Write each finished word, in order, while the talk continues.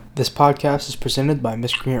This podcast is presented by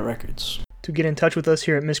Miscreant Records. To get in touch with us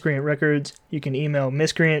here at Miscreant Records, you can email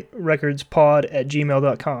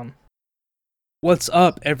miscreantrecordspod@gmail.com. What's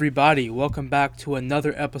up, everybody? Welcome back to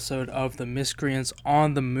another episode of the Miscreants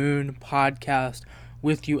on the Moon podcast.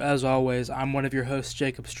 With you, as always, I'm one of your hosts,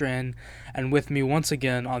 Jacob Strand, and with me once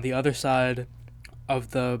again on the other side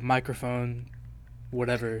of the microphone,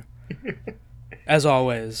 whatever, as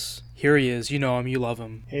always, here he is. You know him, you love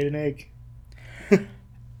him. Hayden Egg.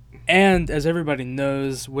 And as everybody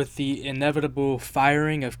knows, with the inevitable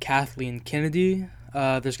firing of Kathleen Kennedy,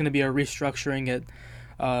 there's going to be a restructuring at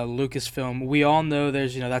Lucasfilm. We all know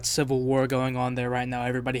there's, that civil war going on there right now.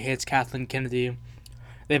 Everybody hates Kathleen Kennedy.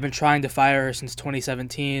 They've been trying to fire her since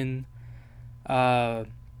 2017. They're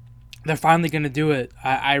finally going to do it.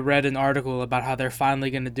 I read an article about how they're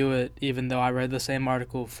finally going to do it, even though I read the same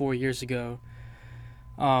article 4 years ago.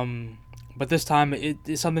 But this time,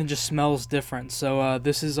 something just smells different. So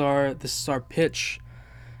this is our pitch.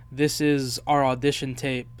 This is our audition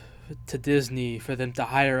tape to Disney for them to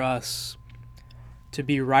hire us to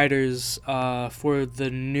be writers for the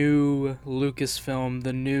new Lucasfilm,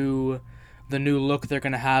 the new look they're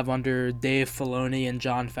gonna have under Dave Filoni and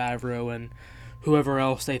Jon Favreau and whoever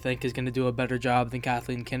else they think is gonna do a better job than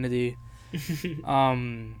Kathleen Kennedy.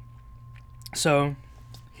 So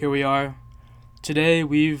here we are. Today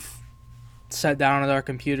we've sat down at our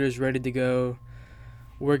computers ready to go.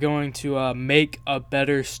 We're going to make a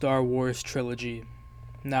better Star Wars trilogy.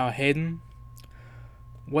 Now, Hayden,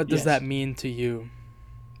 what does that mean to you?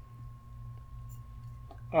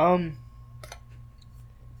 I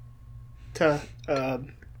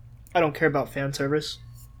don't care about fan service,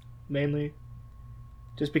 mainly.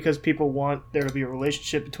 Just because people want there to be a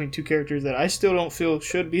relationship between two characters that I still don't feel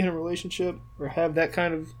should be in a relationship or have that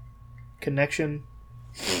kind of connection.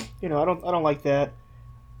 I don't like that.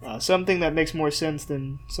 Something that makes more sense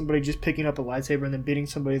than somebody just picking up a lightsaber and then beating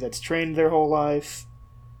somebody that's trained their whole life.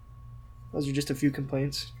 Those are just a few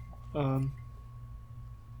complaints.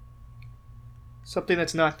 Something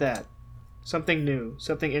that's not that. Something new.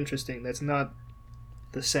 Something interesting that's not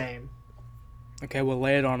the same. Okay, well,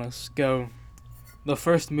 lay it on us. Go. The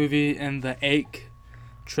first movie in the Ache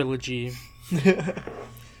trilogy.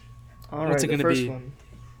 What's it going to be? One.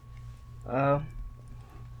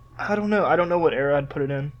 I don't know. I don't know what era I'd put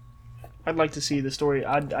it in. I'd like to see the story.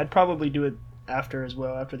 I'd probably do it after as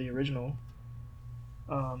well, after the original.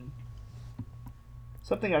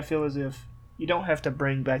 Something I feel as if you don't have to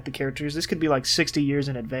bring back the characters. This could be like 60 years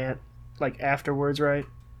in advance, like afterwards, right?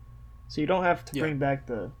 So you don't have to bring back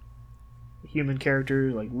the human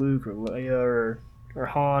character like Luke or Leia or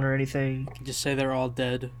Han or anything. Just say they're all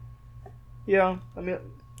dead. Yeah, I mean,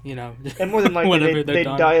 and more than likely they'd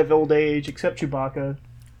die of old age, except Chewbacca.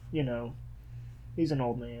 He's an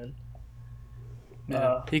old man.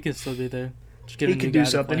 Yeah, he can still be there. He can do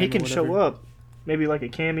something. He can show up, maybe like a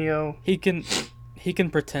cameo. He can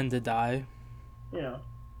pretend to die. Yeah.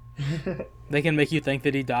 They can make you think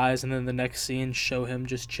that he dies, and then the next scene show him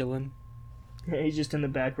just chilling. Yeah, he's just in the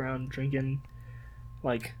background drinking,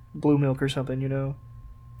 like blue milk or something,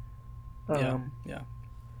 Yeah.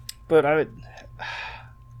 But I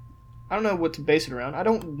don't know what to base it around. I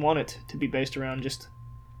don't want it to be based around just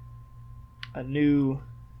a new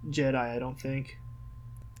Jedi, I don't think.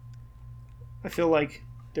 I feel like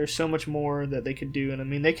there's so much more that they could do, and I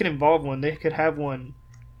mean, they could involve one. They could have one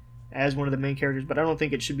as one of the main characters, but I don't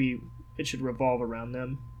think it should revolve around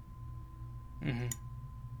them. Mm-hmm.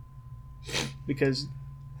 Because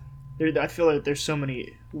I feel like there's so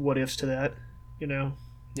many what ifs to that, Yeah.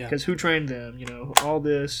 Because who trained them, all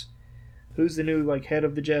this. Who's the new head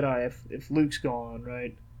of the Jedi if Luke's gone,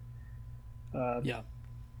 right? Yeah.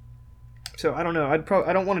 So I don't know. I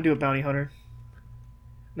don't want to do a bounty hunter.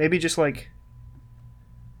 Maybe just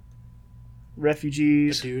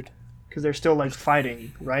refugees, dude, because they're still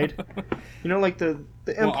fighting, right? The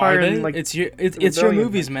Empire. Well, it's your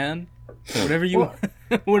movies, man. Whatever you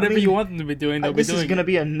you want them to be doing, they'll be doing. This is going to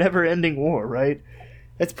be a never-ending war, right?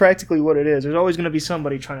 That's practically what it is. There's always going to be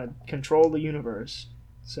somebody trying to control the universe.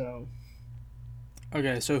 So.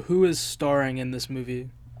 Okay, so who is starring in this movie?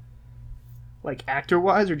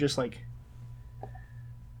 Actor-wise, or just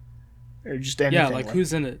or just anything? Yeah,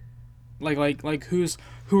 who's in it?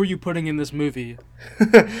 Who are you putting in this movie?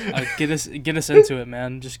 Get us into it,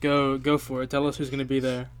 man. Just go for it. Tell us who's gonna be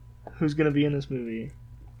there. Who's gonna be in this movie?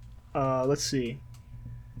 Let's see.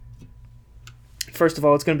 First of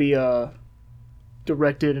all, it's gonna be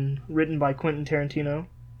directed and written by Quentin Tarantino.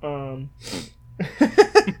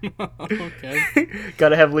 Okay.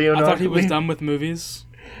 Gotta have Leonardo. I thought he was done with movies.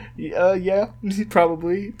 Yeah,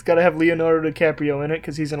 probably. It's gotta have Leonardo DiCaprio in it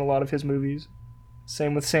because he's in a lot of his movies.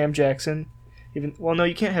 Same with Sam Jackson. No,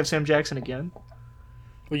 you can't have Sam Jackson again.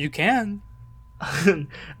 Well, you can.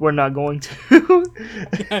 We're not going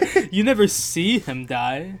to. You never see him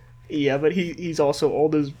die. Yeah, but he's also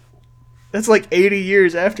old as. That's like 80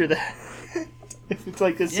 years after that. If it's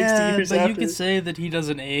like 60 years but after. you could say that he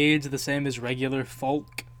doesn't age the same as regular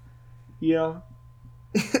folk. Yeah.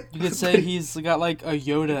 You could say he's got like a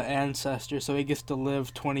Yoda ancestor, so he gets to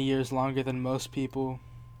live 20 years longer than most people.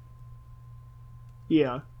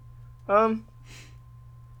 Yeah. I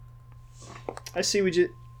see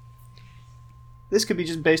this could be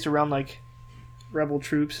just based around like rebel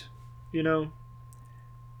troops, you know?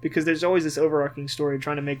 Because there's always this overarching story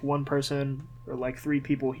trying to make one person or like 3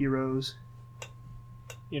 people heroes,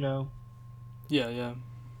 you know? Yeah.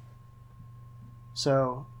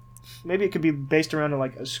 So maybe it could be based around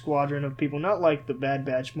like a squadron of people, not like the Bad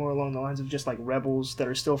Batch, more along the lines of just like rebels that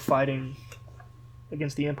are still fighting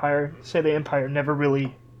against the Empire. Say the Empire never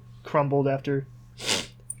really crumbled after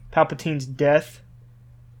Palpatine's death,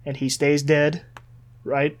 and he stays dead,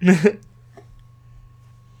 right?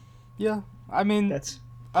 Yeah, I mean,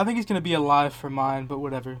 I think he's gonna be alive for mine, but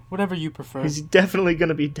whatever you prefer. He's definitely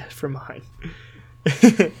gonna be dead for mine.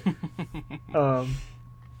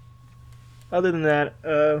 Other than that,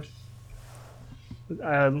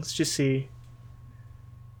 let's just see.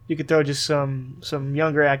 You could throw just some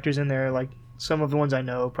younger actors in there, like some of the ones I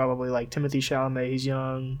know, probably like Timothée Chalamet. He's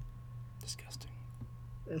young. Disgusting.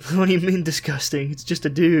 What do you mean disgusting? It's just a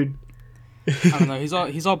dude. I don't know.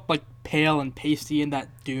 He's all like pale and pasty in that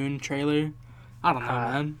Dune trailer. I don't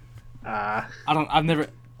know, man.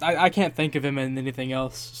 I can't think of him in anything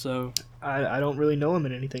else. So I don't really know him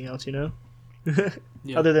in anything else, you know.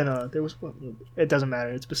 Yeah. Other than there was it doesn't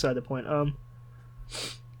matter. It's beside the point.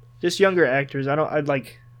 Just younger actors. I'd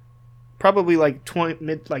like probably like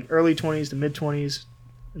early 20s to mid 20s,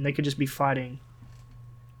 and they could just be fighting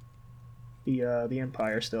the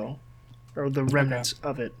Empire still, or the remnants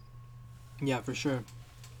of it. Yeah, for sure.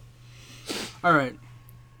 All right.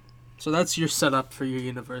 So that's your setup for your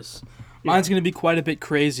universe. Yeah. Mine's gonna be quite a bit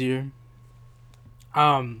crazier.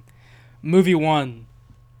 Movie 1.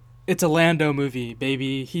 It's a Lando movie,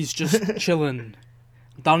 baby. He's just chilling.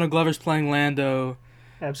 Donald Glover's playing Lando.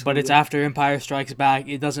 Absolutely. But it's after Empire Strikes Back.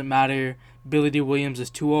 It doesn't matter. Billy D. Williams is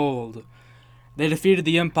too old. They defeated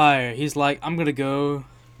the Empire. He's like, I'm gonna go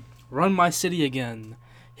run my city again.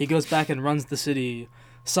 He goes back and runs the city.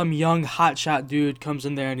 Some young hotshot dude comes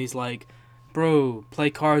in there and he's like, bro, play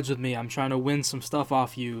cards with me. I'm trying to win some stuff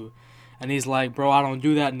off you. And he's like, bro, I don't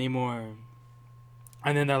do that anymore.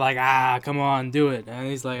 And then they're like, come on, do it. And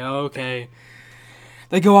he's like, oh, okay.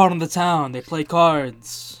 They go out on the town. They play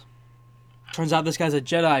cards. Turns out this guy's a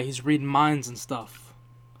Jedi. He's reading minds and stuff.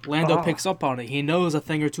 Lando picks up on it. He knows a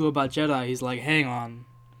thing or two about Jedi. He's like, hang on.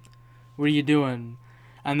 What are you doing?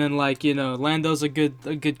 And then, like, you know, Lando's a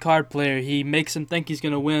good card player. He makes him think he's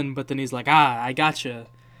going to win, but then he's like, I gotcha.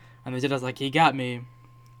 And the Jedi's like, he got me.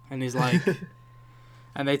 And he's like...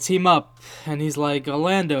 And they team up, and he's like,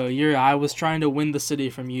 Orlando, I was trying to win the city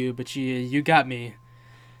from you, but you got me.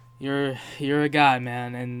 You're a guy,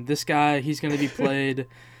 man. And this guy, he's going to be played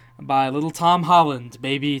by little Tom Holland,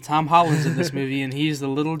 baby. Tom Holland's in this movie, and he's the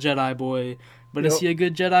little Jedi boy. But is he a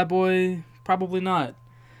good Jedi boy? Probably not.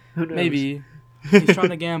 Who knows? Maybe. He's trying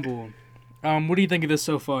to gamble. What do you think of this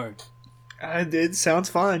so far? It sounds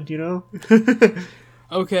fine, you know?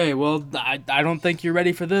 Okay, well, I don't think you're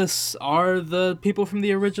ready for this. Are the people from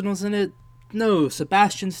the originals in it? No,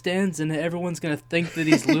 Sebastian Stan's in it. Everyone's going to think that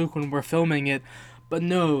he's Luke when we're filming it. But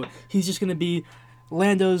no, he's just going to be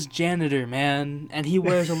Lando's janitor, man. And he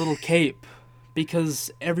wears a little cape.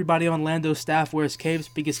 Because everybody on Lando's staff wears capes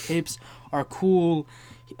because capes are cool.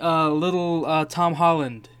 Little Tom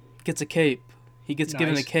Holland gets a cape. He gets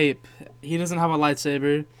given a cape. He doesn't have a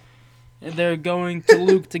lightsaber. And they're going to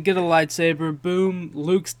Luke to get a lightsaber. Boom,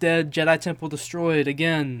 Luke's dead. Jedi Temple destroyed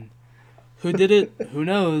again. Who did it? Who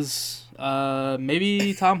knows?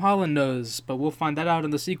 Maybe Tom Holland knows, but we'll find that out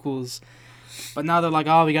in the sequels. But now they're like,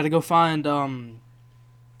 we gotta go find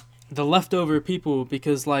the leftover people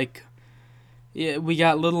because we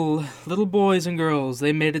got little boys and girls.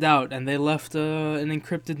 They made it out and they left an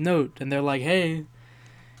encrypted note. And they're like, hey,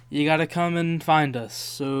 you gotta come and find us.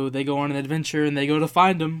 So they go on an adventure and they go to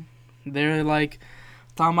find them. They're like,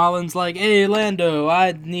 Tom Holland's like, hey, Lando,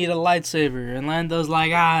 I need a lightsaber. And Lando's like,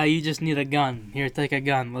 you just need a gun. Here, take a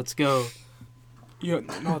gun. Let's go. You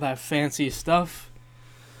don't know that fancy stuff.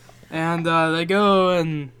 And they go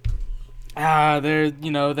and they're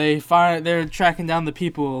tracking down the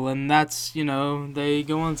people. And that's, they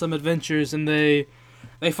go on some adventures and they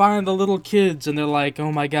find the little kids and they're like,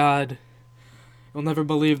 oh my God, you'll never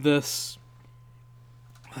believe this.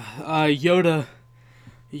 Yoda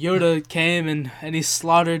came and he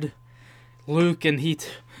slaughtered Luke, and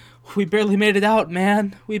we barely made it out,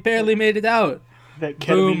 man. We barely made it out. That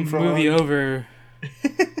Boom, ketamine frog. movie over.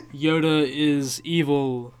 Yoda is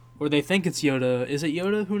evil, or they think it's Yoda. Is it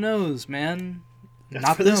Yoda? Who knows, man? That's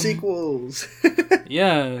Not for them. the sequels.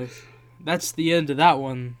 Yeah, that's the end of that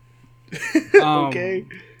one. Okay.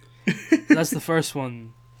 That's the first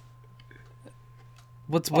one.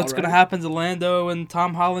 What's Alright. gonna happen to Lando and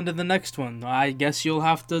Tom Holland in the next one? I guess you'll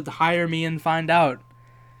have to hire me and find out.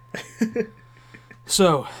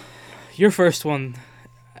 So, your first one,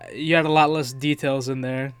 you had a lot less details in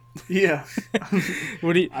there. Yeah.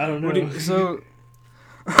 What do you? I don't know.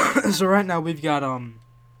 So right now we've got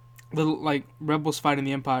little like rebels fighting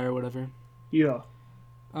the Empire or whatever. Yeah.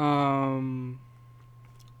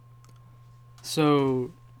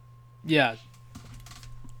 So, yeah.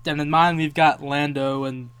 Then in mine we've got Lando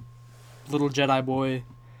and little Jedi boy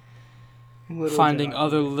Little finding Jedi.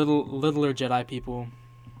 other littler Jedi people.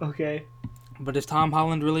 Okay. But is Tom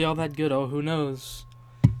Holland really all that good? Oh, who knows?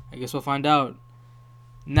 I guess we'll find out.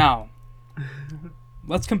 Now,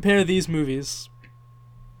 let's compare these movies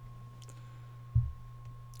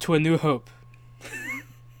to A New Hope.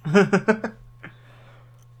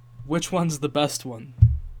 Which one's the best one?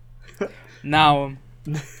 Now,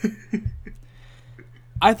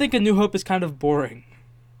 I think A New Hope is kind of boring,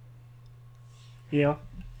 Yeah.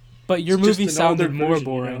 but your It's just movie an sounded older more version,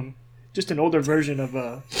 boring. Just an older version of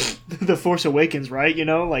The Force Awakens, right? You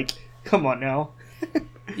know, like, come on now.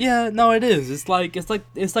 Yeah, no, it is. It's like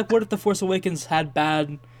what if The Force Awakens had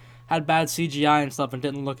bad CGI and stuff and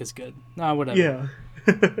didn't look as good? Nah, whatever. Yeah.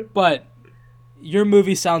 But your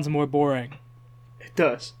movie sounds more boring, It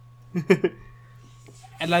does.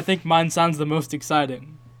 and I think mine sounds the most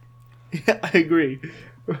exciting. Yeah, I agree.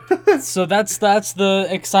 So that's the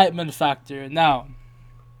excitement factor. Now,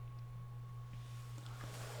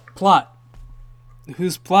 plot.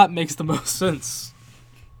 Whose plot makes the most sense?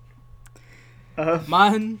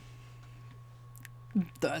 Mine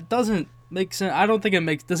doesn't make sense. I don't think it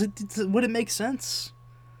makes. Would it make sense?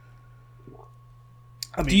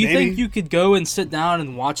 I mean, Do you maybe, think you could go and sit down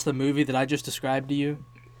and watch the movie that I just described to you?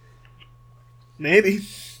 Maybe.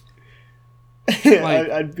 Like-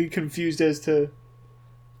 I'd be confused as to,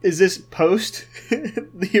 is this post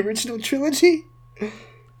the original trilogy?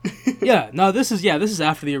 Yeah. No. This is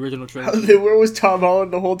after the original trilogy. Where was Tom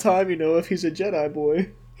Holland the whole time? You know, if he's a Jedi boy.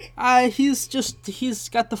 He's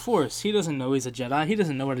got the Force. He doesn't know he's a Jedi. He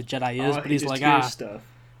doesn't know what a Jedi is, but He he's just like, hears stuff.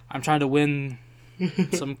 I'm trying to win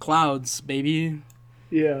some clouds, baby.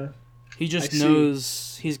 Yeah. He just I see.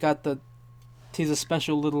 knows he's a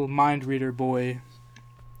special little mind reader boy.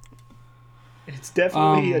 It's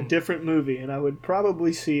definitely a Um, different movie, and I would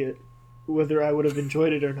probably see it, whether I would have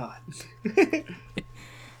enjoyed it or not.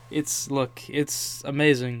 It's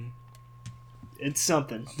amazing. It's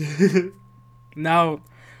something. Now,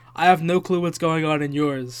 I have no clue what's going on in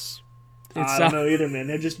yours. I don't know either, man.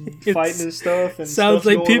 They're just fighting and stuff, and Sounds stuff's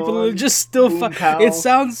like going people on. are just still Boom, fighting. pow.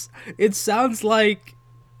 It sounds like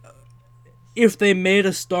if they made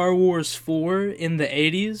a Star Wars 4 in the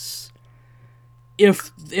 80s,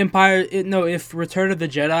 if Return of the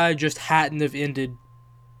Jedi just hadn't have ended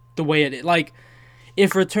the way it like,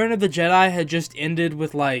 if Return of the Jedi had just ended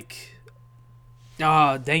with like,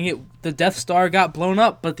 dang it, the Death Star got blown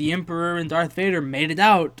up, but the Emperor and Darth Vader made it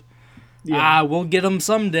out. Yeah. We'll get them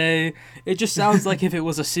someday. It just sounds like if it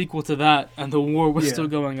was a sequel to that, and the war was Yeah. still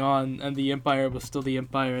going on, and the Empire was still the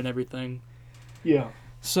Empire and everything. Yeah.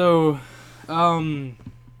 So, I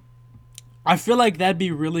feel like that'd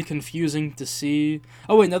be really confusing to see.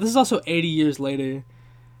 Oh wait, no, this is also 80 years later.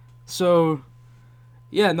 So,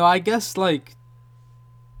 yeah, no, I guess like,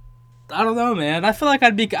 I don't know, man. I feel like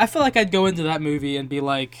I'd go into that movie and be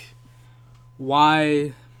like,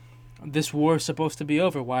 why this war is supposed to be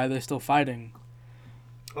over? Why are they still fighting?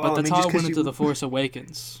 But that's how I went into The Force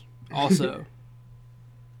Awakens. Also,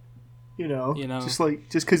 You know, You know. just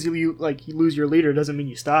because you lose your leader doesn't mean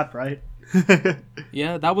you stop, right?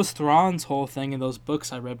 yeah, that was Thrawn's whole thing in those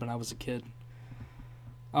books I read when I was a kid.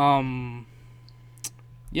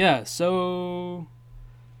 Yeah, so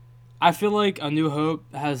I feel like A New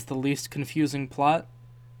Hope has the least confusing plot.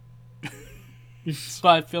 So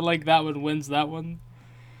I feel like that one wins that one.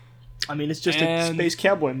 I mean, it's just a And- space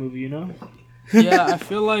cowboy movie, you know. Yeah, I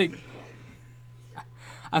feel like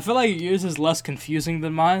yours is less confusing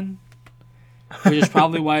than mine, which is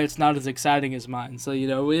probably why it's not as exciting as mine. So, you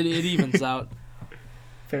know, it evens out.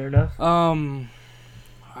 Fair enough.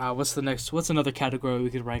 What's another category we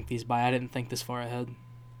could rank these by? I didn't think this far ahead.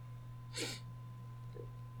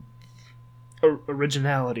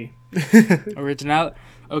 Originality. Originality.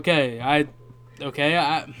 Would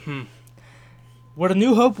A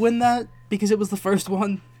New Hope win that because it was the first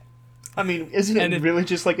one? I mean, isn't it really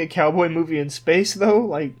just like a cowboy movie in space, though?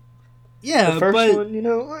 Like, yeah, the first one, you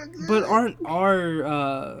know? But aren't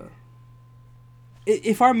our...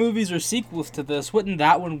 if our movies are sequels to this, wouldn't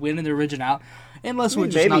that one win in the original? Unless we're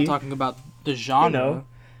just not talking about the genre. You know,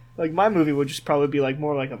 like, my movie would just probably be like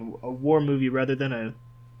more like a war movie rather than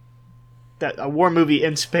a war movie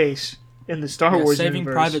in space in the Star Wars Saving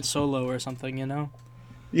universe. Private Solo or something, you know?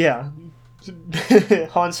 Yeah.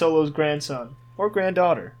 Han Solo's grandson. Or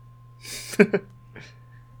granddaughter.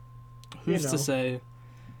 Who's to say?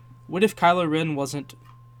 What if Kylo Ren wasn't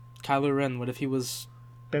Kylo Ren? What if he was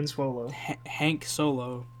Ben Solo? Hank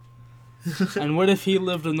Solo? And what if he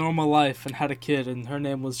lived a normal life and had a kid and her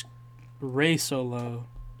name was Rey Solo?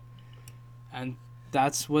 And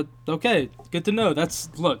that's what... Okay, good to know.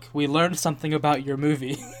 Look, we learned something about your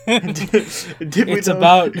movie.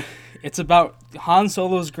 It's about Han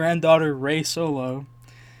Solo's granddaughter, Rey Solo.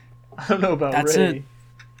 I don't know about That's Rey. it.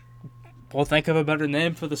 Well, think of a better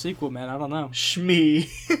name for the sequel, man. I don't know. Shmi.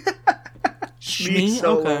 Shmi?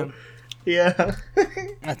 Solo. Okay. Yeah.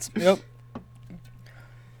 Yep.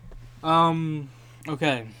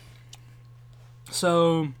 Okay.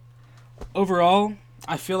 So, overall,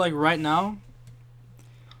 I feel like right now,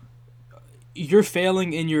 you're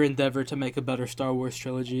failing in your endeavor to make a better Star Wars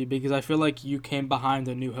trilogy because I feel like you came behind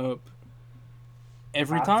A New Hope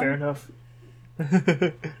every time. Fair enough.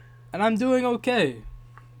 And I'm doing okay.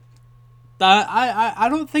 I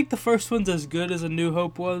don't think the first one's as good as A New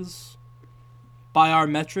Hope was by our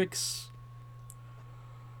metrics.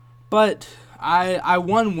 But I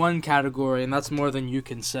won one category, and that's more than you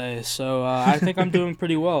can say. So I think I'm doing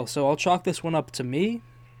pretty well. So I'll chalk this one up to me.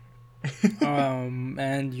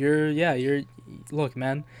 And you're look,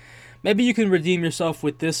 man, maybe you can redeem yourself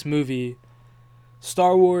with this movie,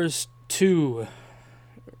 Star Wars 2,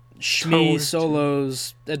 Shmi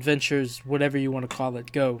Solo's Adventures, whatever you want to call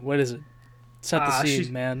it. Go, what is it? Set the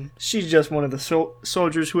scene, man. She's just one of the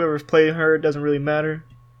soldiers. Whoever's playing her, it doesn't really matter.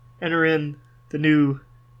 Enter in the new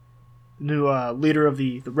leader of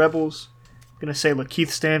the rebels. I'm gonna say Lakeith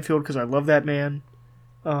Stanfield because I love that man.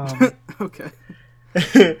 Okay.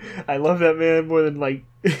 I love that man more than like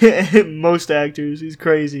most actors. He's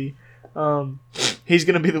crazy. He's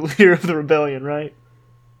gonna be the leader of the rebellion, right?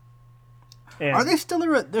 And Are they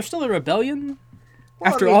still they're still a rebellion?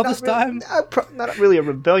 After all this time? Not really a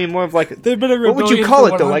rebellion, more of like they've been a rebellion. What would you call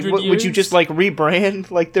it though? Like, would you years? just like rebrand?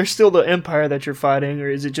 Like, they're still the empire that you're fighting, or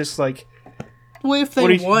is it just like? Well, if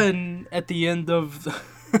they won at the end of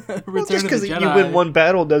Return just of the because Jedi, you win one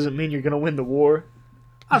battle doesn't mean you're gonna win the war.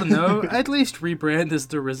 I don't know. At least rebrand as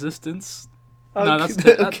the Resistance. Okay, No,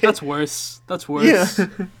 that's worse. That's worse. Yeah,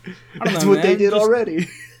 that's what they did already.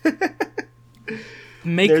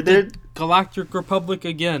 Make the Galactic Republic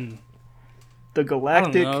again. The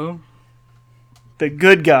Galactic. I don't know. The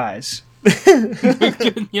good guys.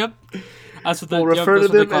 Yep. That's what we'll refer to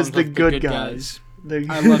them as the good guys.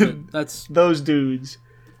 I love it. That's those dudes.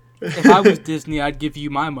 If I was Disney, I'd give you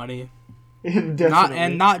my money.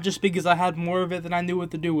 Definitely. Not just because I had more of it than I knew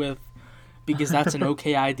what to do with, because that's an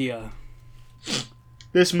okay idea.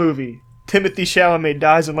 This movie, Timothée Chalamet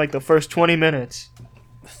dies in like the first 20 minutes.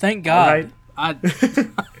 Thank God. Right?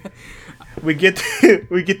 We get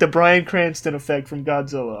the Bryan Cranston effect from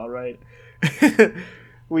Godzilla. All right.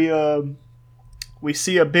 We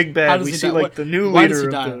see a big bad. We see the new leader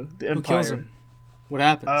of the empire. Who kills him? What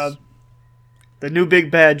happens? The new big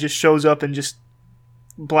bad just shows up and just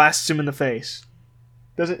blasts him in the face.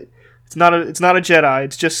 It's not a Jedi.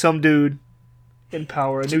 It's just some dude in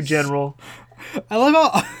power, a new general. I love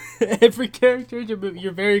how every character in your movie,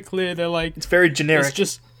 you're very clear. They're like, it's very generic.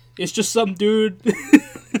 It's just some dude.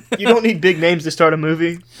 You don't need big names to start a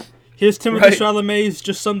movie. Here's Timothée Chalamet. He's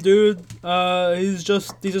just some dude. He's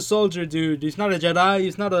a soldier dude. He's not a Jedi.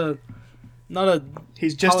 He's not a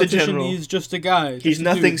He's just a general. He's just a guy. He's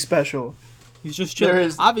nothing special. He's just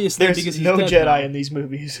chilling. Obviously, there's because he's no dead Jedi now. in these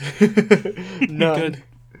movies. None.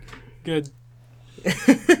 Good.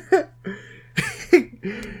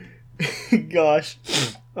 Gosh.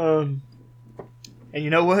 And you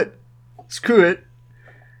know what? Screw it.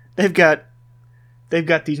 They've got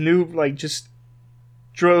these new like just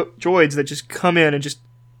droids that just come in and just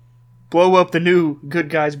blow up the new good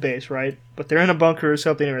guys base, right? But they're in a bunker or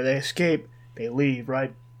something, or they escape. They leave,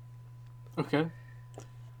 right? Okay.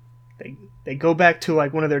 They go back to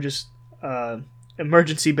like one of their just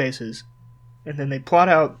emergency bases, and then they plot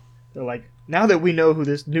out. They're like, now that we know who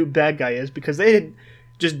this new bad guy is, because they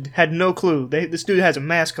just had no clue. This dude has a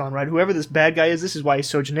mask on, right? Whoever this bad guy is, this is why he's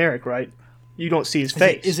so generic, right? You don't see his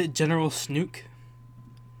face. Is it General Snook?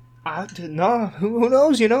 No, who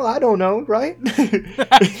knows? You know, I don't know, right?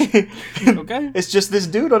 Okay. It's just this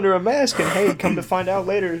dude under a mask, and hey, come to find out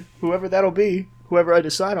later, whoever that'll be, whoever I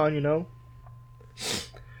decide on, you know.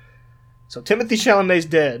 So Timothy Chalamet's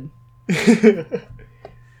dead.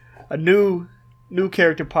 A new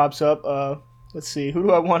character pops up. Let's see, who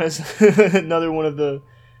do I want as another one of the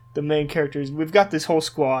main characters? We've got this whole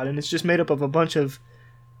squad, and it's just made up of a bunch of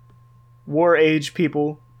war age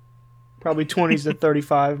people. Probably 20s to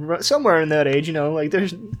 35, somewhere in that age, you know, like,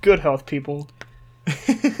 there's good health people.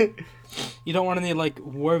 You don't want any, like,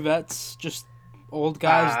 war vets, just old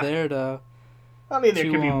guys there to... I mean, there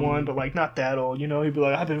could be one, but, like, not that old, you know? He'd be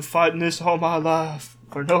like, I've been fighting this all my life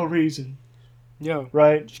for no reason. Yeah.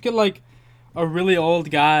 Right? Just get, like, a really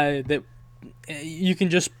old guy that you can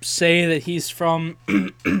just say that he's from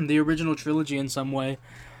the original trilogy in some way.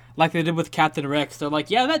 Like they did with Captain Rex. They're like,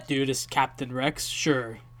 yeah, that dude is Captain Rex,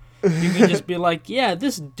 sure. You can just be like, yeah,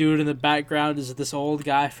 this dude in the background is this old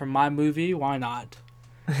guy from my movie. Why not?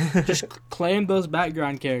 Just claim those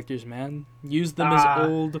background characters, man. Use them as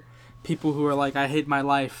old people who are like, I hate my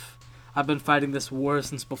life. I've been fighting this war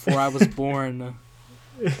since before I was born.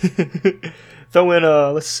 Throw in,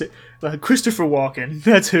 let's see, Christopher Walken.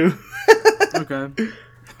 That's who. Okay.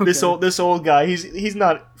 This old guy. He's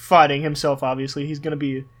not fighting himself. Obviously, he's gonna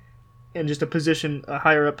be in just a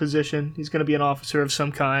higher up position. He's going to be an officer of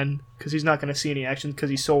some kind because he's not going to see any action because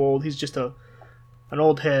he's so old. He's just an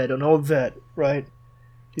old head, an old vet, right?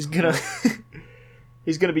 He's gonna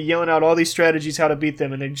be yelling out all these strategies how to beat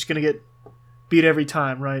them, and they're just gonna get beat every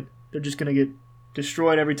time, right? They're just gonna get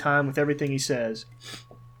destroyed every time with everything he says.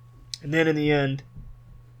 And then in the end,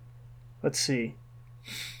 let's see.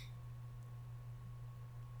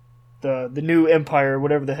 The new Empire,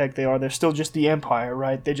 whatever the heck they are, they're still just the Empire,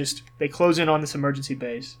 right? They close in on this emergency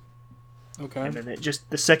base. Okay. And then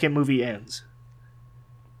the second movie ends.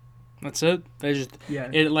 That's it? They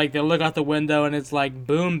look out the window and it's like,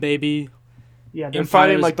 boom, baby. Yeah, they're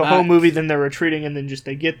fighting like the whole movie, then they're retreating, and then just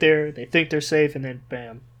they get there, they think they're safe, and then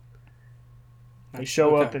bam. They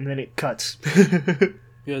show up and then it cuts.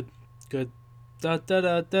 Good.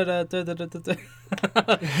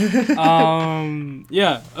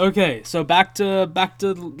 Yeah, okay. So back to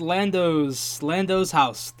Lando's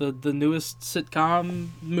house, the newest sitcom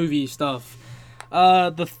movie stuff.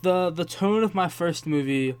 The tone of my first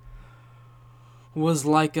movie was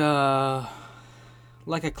like a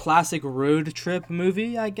classic road trip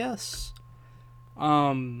movie, I guess.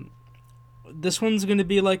 This one's gonna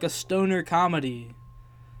be like a stoner comedy.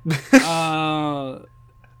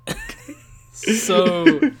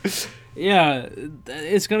 So, yeah,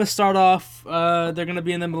 it's gonna start off, they're gonna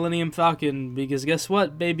be in the Millennium Falcon, because guess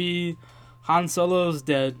what, baby? Han Solo's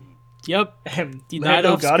dead. Yep, he died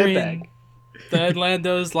off screen. Then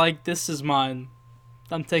Lando's like, this is mine.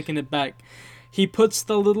 I'm taking it back. He puts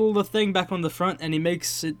the thing back on the front, and he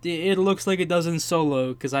makes it looks like it does in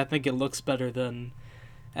Solo, because I think it looks better then.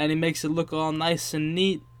 And he makes it look all nice and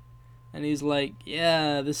neat. And he's like,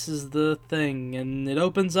 yeah, this is the thing. And it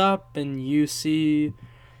opens up, and you see...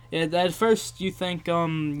 At first, you think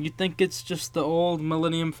it's just the old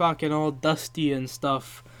Millennium Falcon, all dusty and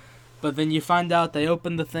stuff. But then you find out they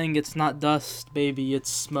open the thing, it's not dust, baby, it's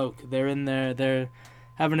smoke. They're in there, they're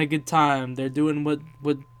having a good time. They're doing what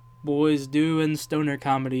boys do in stoner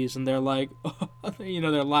comedies, and they're like,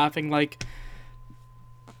 they're laughing like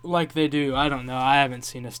they do. I don't know. I haven't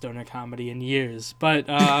seen a stoner comedy in years. But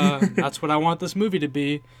that's what I want this movie to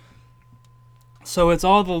be. So it's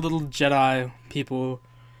all the little Jedi people.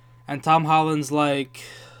 And Tom Holland's like,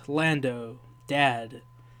 Lando, Dad,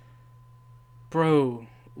 bro,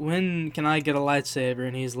 when can I get a lightsaber?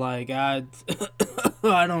 And he's like, you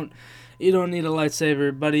don't need a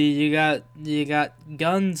lightsaber, buddy. You got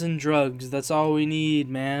guns and drugs. That's all we need,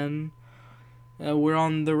 man. We're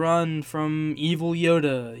on the run from evil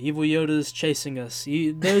Yoda. Evil Yoda's chasing us.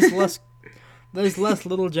 There's less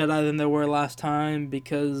little Jedi than there were last time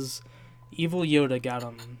because evil Yoda got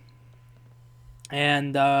him.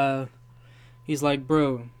 And he's like,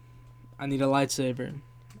 bro, I need a lightsaber.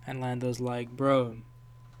 And Lando's like, bro,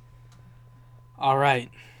 alright.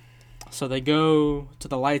 So they go to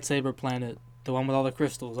the lightsaber planet, the one with all the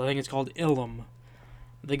crystals. I think it's called Ilum.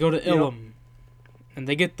 They go to Ilum, and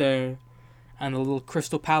they get there, and the little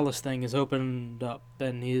crystal palace thing is opened up,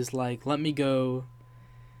 and he's like, let me go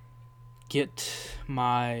get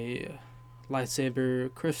my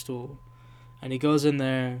lightsaber crystal. And he goes in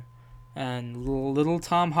there, and little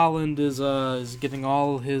Tom Holland is getting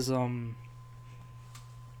all his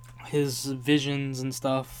visions and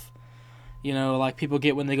stuff, like people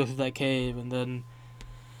get when they go through that cave, and then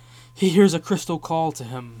he hears a crystal call to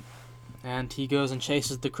him, And he goes and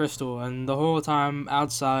chases the crystal, and the whole time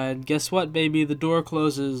outside, guess what, baby? The door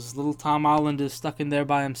closes. Little Tom Holland is stuck in there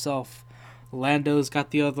by himself. Lando's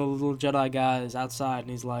got the other little Jedi guys outside,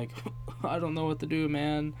 and he's like, I don't know what to do,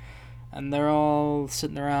 man. And they're all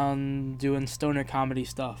sitting around doing stoner comedy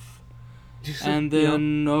stuff. And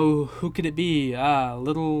then, oh, who could it be?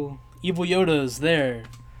 Little Evil Yoda's there.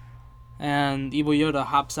 And Evil Yoda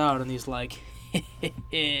hops out, and he's like,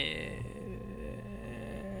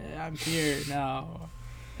 I'm here now.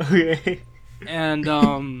 Okay.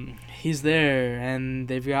 And he's there, and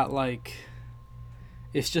they've got like,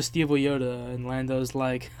 it's just Evil Yoda, and Lando's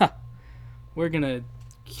like, we're gonna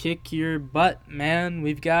kick your butt, man.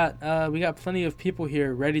 We got plenty of people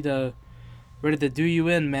here ready to do you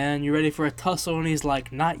in, man. You ready for a tussle? And he's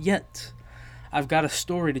like, not yet. I've got a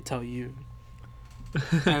story to tell you.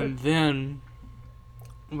 And then,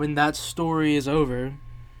 when that story is over,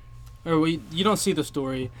 you don't see the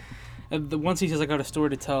story. Once he says, I got a story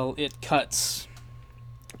to tell, it cuts.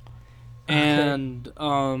 And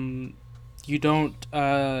you don't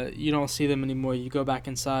see them anymore. You go back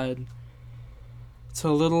inside to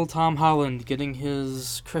little Tom Holland getting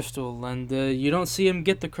his crystal, and you don't see him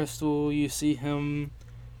get the crystal. You see him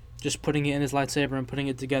just putting it in his lightsaber and putting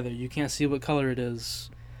it together. You can't see what color it is.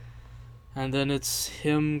 And then it's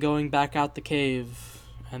him going back out the cave,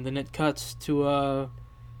 and then it cuts to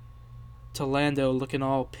Lando looking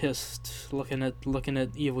all pissed, looking at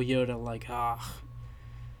Evil Yoda like,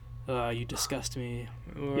 you disgust me,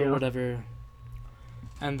 or whatever.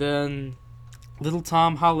 And then little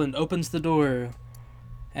Tom Holland opens the door,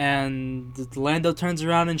 and Lando turns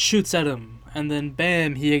around and shoots at him, and then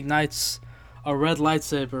bam, he ignites a red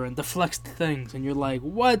lightsaber and deflects the things, and you're like,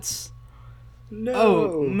 what? No.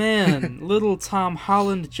 Oh, man, little Tom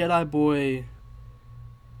Holland Jedi boy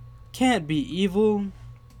can't be evil.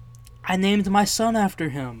 I named my son after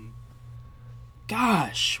him.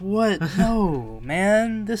 Gosh, what? No,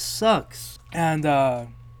 man, this sucks. And,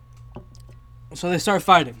 so they start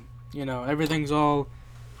fighting. You know, everything's all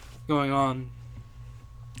going on.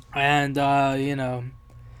 And, a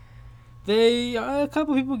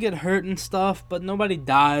couple people get hurt and stuff, but nobody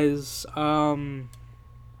dies.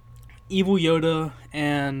 Evil Yoda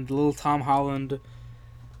and little Tom Holland,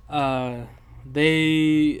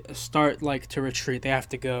 they start, like, to retreat. They have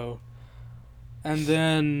to go. And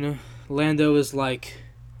then Lando is like,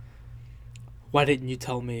 why didn't you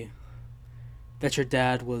tell me that your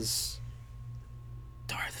dad was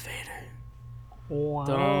Darth Vader? Wow.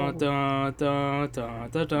 Dun, dun, dun, dun,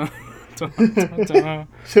 dun, dun, dun, dun.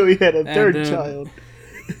 So he had a third child.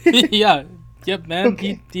 Yeah. Yep, man.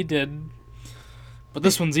 Okay. He did. But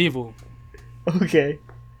this one's evil. Okay.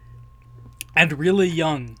 And really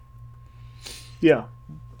young. Yeah.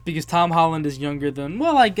 Because Tom Holland is younger than,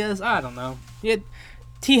 well, I guess, I don't know.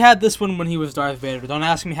 He had this one when he was Darth Vader. Don't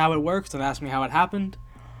ask me how it works. Don't ask me how it happened.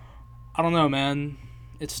 I don't know, man.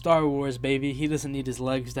 It's Star Wars, baby. He doesn't need his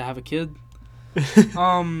legs to have a kid.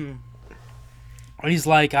 He's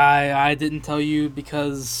like, I didn't tell you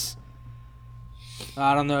because,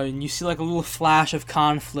 I don't know. And you see like a little flash of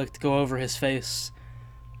conflict go over his face.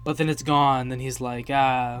 But then it's gone. Then he's like,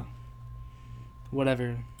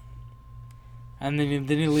 whatever. And then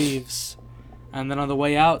he leaves. And then on the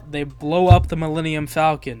way out, they blow up the Millennium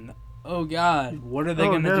Falcon. Oh god, what are they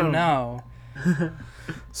going to do now?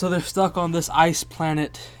 So they're stuck on this ice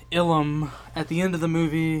planet, Ilum, at the end of the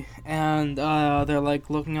movie. And they're like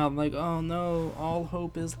looking out like, oh no, all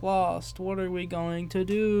hope is lost. What are we going to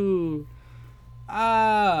do?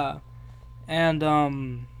 And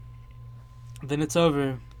then it's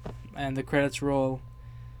over. And the credits roll.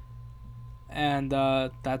 And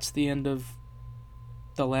that's the end of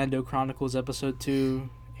the Lando Chronicles Episode 2,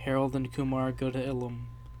 Harold and Kumar Go to Ilum.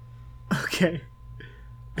 Okay.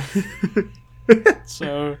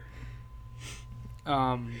 So,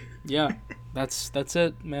 yeah, that's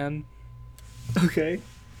it, man. Okay.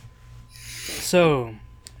 So,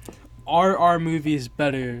 are our movies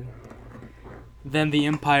better than The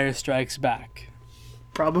Empire Strikes Back?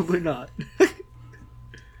 Probably not.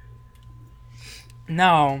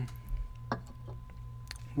 Now,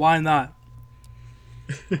 why not?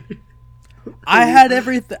 I had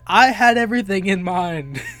everything in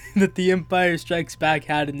mind that The Empire Strikes Back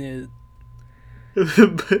had in it.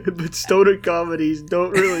 but stoner comedies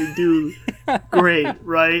don't really do great,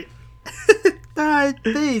 right? I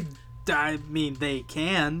mean, they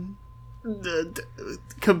can.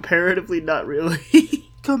 Comparatively, not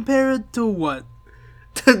really. Compared to what?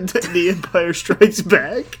 The Empire Strikes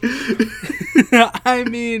Back. I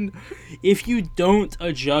mean, if you don't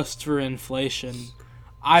adjust for inflation,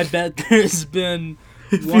 I bet there's been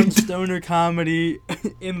one stoner comedy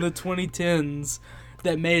in the 2010s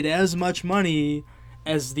that made as much money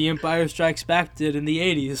as The Empire Strikes Back did in the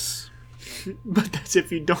 80s. But that's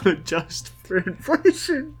if you don't adjust for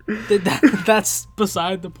inflation. That's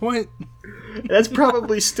beside the point. That's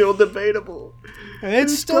probably still debatable.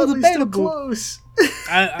 It's still probably debatable. Still close.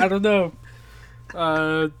 I don't know.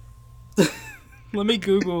 Let me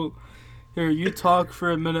Google. Here, you talk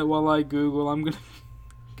for a minute while I Google. I'm gonna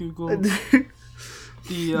Google the.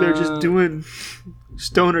 They're just doing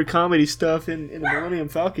stoner comedy stuff in the Millennium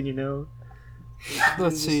Falcon, you know.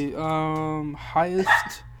 Let's see.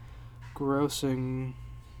 Highest grossing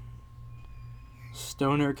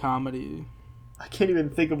stoner comedy. I can't even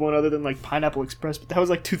think of one other than like Pineapple Express, but that was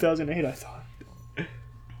like 2008, I thought.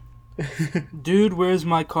 Dude, Where's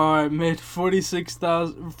My Car? Made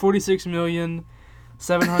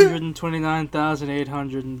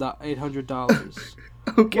 $46,729,800.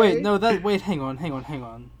 Okay. Wait, no, wait, hang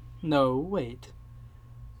on. No, wait.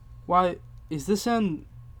 Why is this in?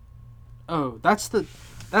 Oh, that's the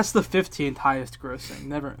 15th highest grossing.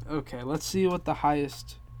 Never. Okay, let's see what the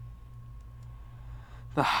highest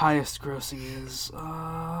grossing is.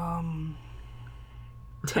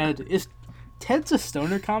 Ted's a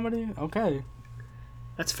stoner comedy? Okay.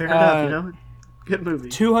 That's fair enough, you know? Good movie.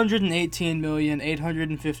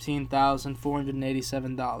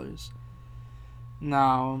 $218,815,487.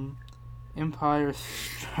 Now, Empire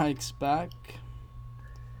Strikes Back.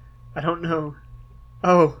 I don't know.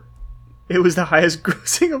 Oh, it was the highest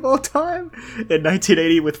grossing of all time in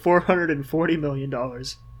 1980 with $440 million.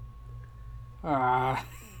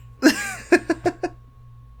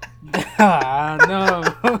 No,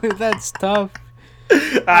 that's tough.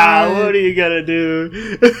 What are you gonna do?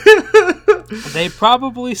 They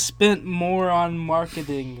probably spent more on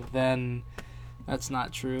marketing than. That's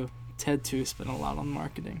not true. Ted 2 spent a lot on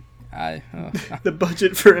marketing. The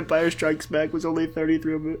budget for Empire Strikes Back was only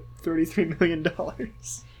 $33 million.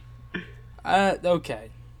 Okay.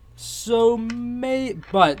 So,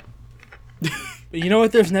 but you know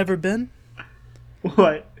what there's never been?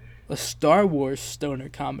 What? A Star Wars stoner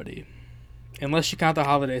comedy. Unless you count the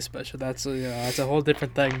holiday special. That's a whole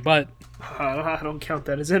different thing, but... I don't count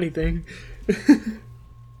that as anything.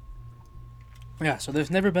 Yeah, so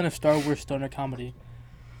there's never been a Star Wars stoner comedy.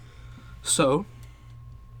 So,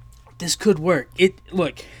 this could work.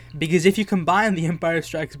 Look, because if you combine The Empire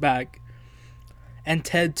Strikes Back and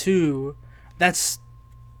Ted 2, that's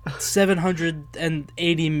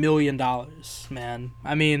 $780 million, man.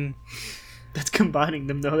 I mean... That's combining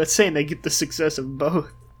them, though. That's saying they get the success of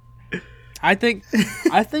both. I think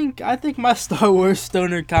my Star Wars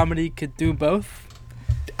stoner comedy could do both.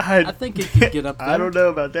 I think it could get up there. I don't know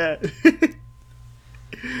about that.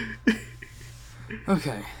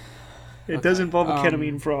 Okay. It does involve a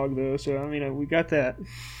ketamine frog, though, so, I mean, we got that.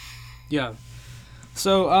 Yeah.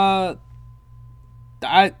 So,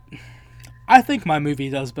 I think my movie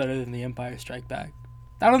does better than The Empire Strikes Back.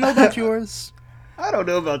 I don't know about yours. I don't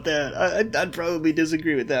know about that. I'd probably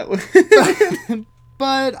disagree with that one.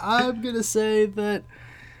 But I'm going to say that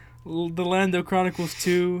The Lando Chronicles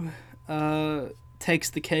 2 takes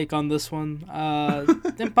the cake on this one.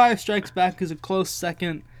 Empire Strikes Back is a close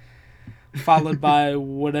second, followed by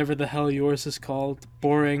whatever the hell yours is called.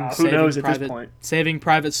 Boring, who knows at this point? Saving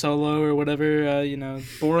Private Solo or whatever,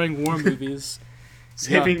 boring war movies.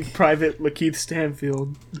 Saving Private Lakeith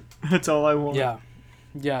Stanfield. That's all I want.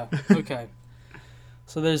 Yeah, okay.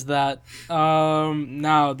 So there's that.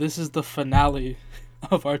 Now, this is the finale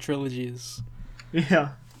of our trilogies.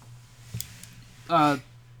 Yeah.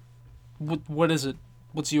 What is it?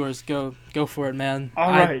 What's yours? Go for it, man.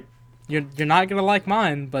 All right. You're not gonna like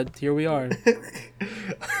mine, but here we are.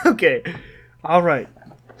 Okay. All right.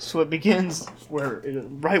 So it begins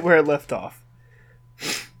right where it left off.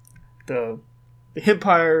 The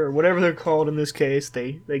Empire, or whatever they're called in this case,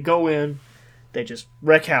 they go in, they just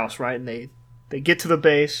wreck house, right? And they get to the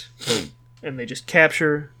base, and they just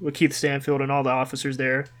capture Lakeith Stanfield and all the officers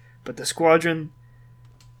there. But the squadron,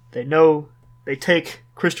 they take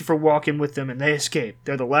Christopher Walken with them, and they escape.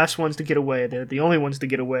 They're the last ones to get away. They're the only ones to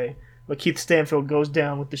get away. Lakeith Stanfield goes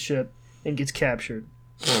down with the ship and gets captured.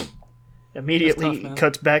 Immediately, tough, it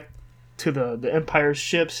cuts back to the Empire's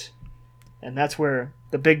ships, and that's where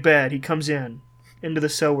the big bad, he comes into the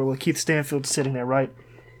cell where Lakeith Stanfield's sitting there, right?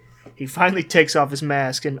 He finally takes off his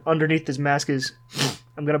mask, and underneath his mask is,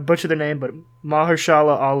 I'm going to butcher the name, but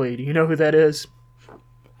Mahershala Ali. Do you know who that is?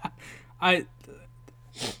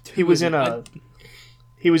 He was in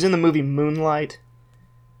the movie Moonlight.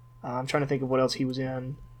 I'm trying to think of what else he was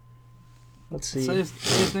in. Let's see. Say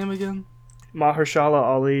his name again? Mahershala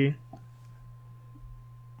Ali.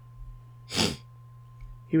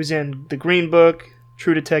 He was in The Green Book,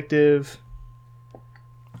 True Detective.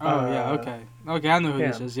 Oh yeah, okay. Okay, I know who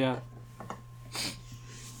this is. Yeah.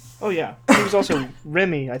 Oh yeah, he was also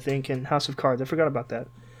Remy, I think, in House of Cards. I forgot about that.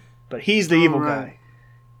 But he's the evil guy.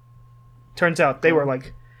 Turns out they were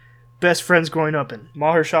like best friends growing up, and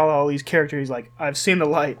Mahershala Ali's character, he's like, I've seen the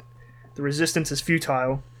light. The resistance is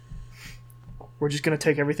futile. We're just gonna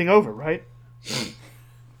take everything over, right?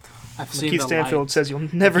 I've seen Keith the Stanfield light. says you'll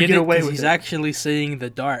never get away with He's it. actually seeing the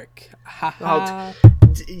dark.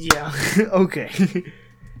 Yeah, okay.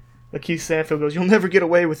 Keith Stanfield goes, you'll never get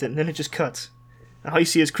away with it, and then it just cuts. And all you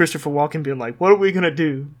see is Christopher Walken being like, what are we gonna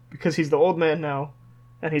do? Because he's the old man now,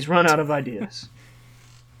 and he's run out of ideas.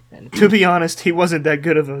 And to be honest, he wasn't that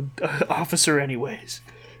good of an officer anyways.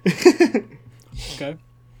 Okay.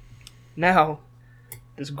 Now,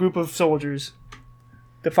 this group of soldiers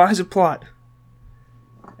defies a plot.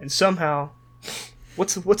 And somehow,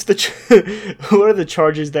 what are the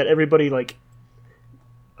charges that everybody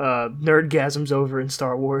nerdgasms over in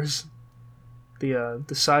Star Wars? The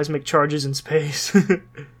seismic charges in space.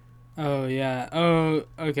 Oh yeah. Oh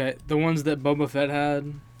okay. The ones that Boba Fett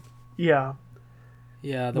had. Yeah.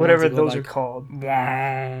 Yeah. The Whatever ones that go those are like, called.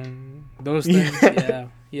 Those things. Yeah.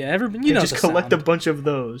 Yeah. Everybody. You know just the collect sound. a bunch of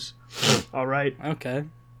those. All right. Okay.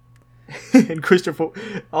 And Christopher,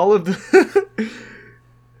 all of the.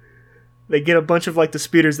 They get a bunch of the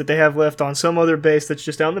speeders that they have left on some other base that's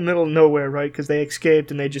just out in the middle of nowhere, right? Because they escaped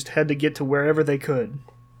and they just had to get to wherever they could.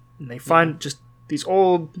 And they find just these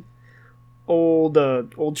old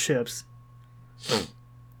ships.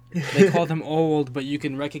 They call them old, but you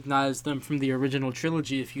can recognize them from the original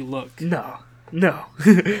trilogy if you look. No.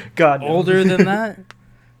 God, no. Older than that?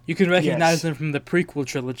 You can recognize Yes. them from the prequel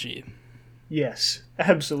trilogy. Yes,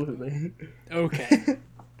 absolutely. Okay.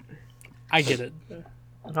 I get it.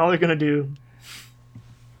 And all they're gonna do,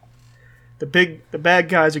 the bad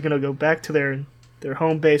guys are gonna go back to their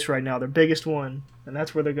home base right now, their biggest one, and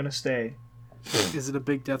that's where they're gonna stay. Is it a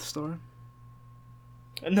big Death Star?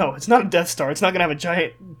 No, it's not a Death Star. It's not gonna have a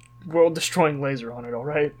giant world-destroying laser on it. All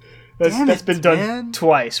right, that's been done man.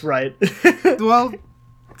 twice, right? Well,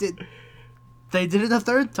 they did it a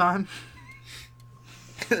third time.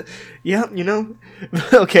 Yeah,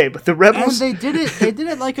 okay, but the And rebels. they did it. They did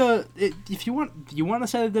it like if you want to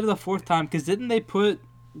say they did it a fourth time, because didn't they put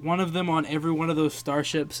one of them on every one of those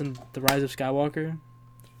starships in The Rise of Skywalker?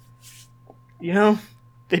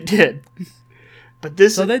 They did. But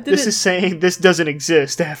this So they did this it- is saying this doesn't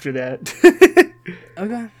exist after that.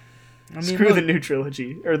 Okay. I mean, Screw look, the new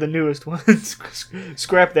trilogy or the newest one.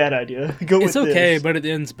 Scrap that idea. Go it's with okay, this. but it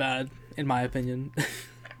ends bad, in my opinion.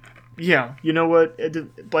 Yeah, you know what?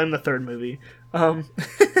 Blame the third movie. The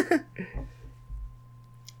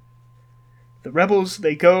rebels,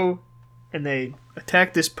 they go and they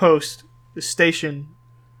attack this post, this station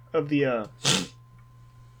of the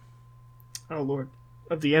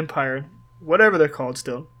of the Empire, whatever they're called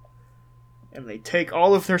still, and they take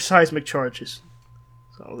all of their seismic charges.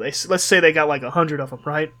 So let's say they got 100 of them,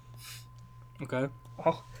 right? Okay.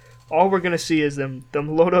 All we're gonna see is them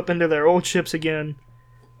load up into their old ships again,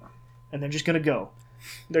 and they're just gonna go.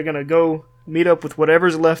 They're gonna go meet up with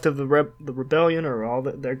whatever's left of the rebellion or all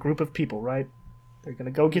their group of people, right? They're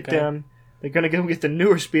gonna go get them. They're gonna go get the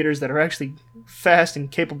newer speeders that are actually fast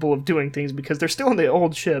and capable of doing things because they're still in the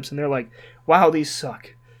old ships, and they're like, "Wow, these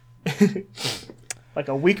suck."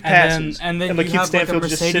 A week passes, and then you Lakeith have Stanfield's a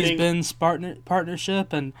just sitting. Mercedes-Benz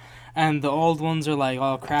partnership, and the old ones are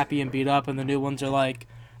all crappy and beat up, and the new ones are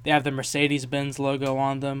they have the Mercedes-Benz logo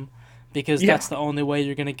on them, because that's the only way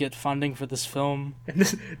you're gonna get funding for this film. And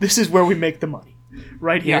this is where we make the money,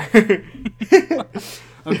 right here.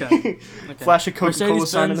 Okay. Flash a Coca-Cola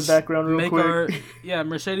sign in the Mercedes-Benz, background real quick.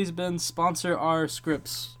 Mercedes-Benz sponsor our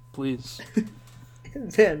scripts, please.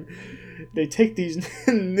 And then they take the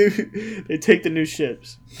new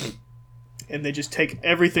ships, and they just take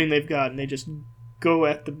everything they've got, and they just go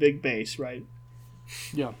at the big base, right?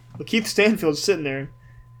 Yeah. Lakeith Stanfield's sitting there,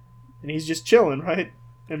 and he's just chilling, right?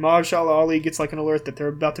 And Mahershala Ali gets an alert that they're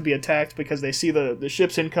about to be attacked because they see the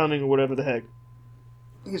ships incoming or whatever the heck.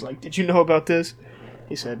 He's like, "Did you know about this?"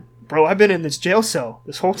 He said, "Bro, I've been in this jail cell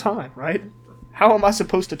this whole time, right? How am I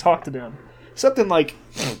supposed to talk to them?" Something like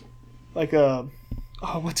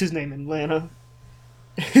what's his name in Atlanta?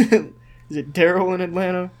 Is it Daryl in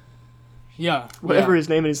Atlanta? Yeah. Whatever his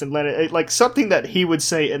name is in Atlanta. Something that he would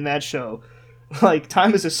say in that show.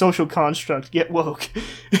 Time is a social construct, get woke.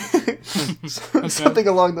 Something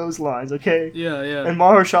along those lines, okay? Yeah, yeah. And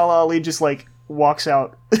Mahershala Ali just, walks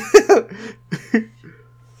out.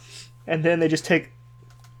 And then they just take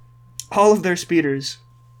all of their speeders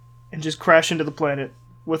and just crash into the planet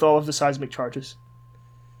with all of the seismic charges.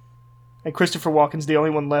 And Christopher Walken's the only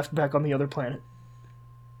one left back on the other planet.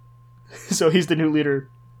 So he's the new leader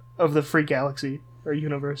of the free galaxy or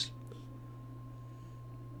universe.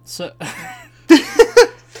 So,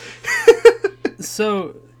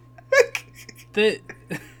 so they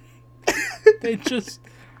just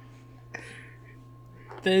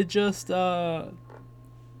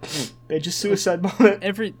suicide bomb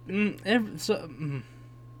it.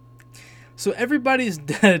 So everybody's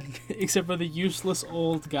dead except for the useless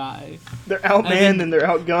old guy. They're outmanned and they're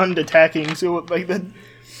outgunned, attacking. So like that.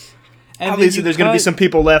 And obviously, there's going to be some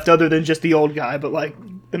people left other than just the old guy, but like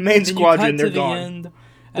the main squadron, they're gone. End,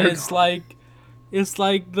 and it's gone. It's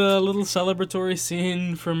like the little celebratory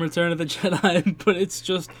scene from Return of the Jedi, but it's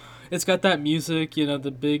got that music, you know,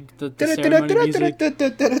 the ceremony music.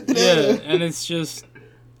 Yeah, and it's just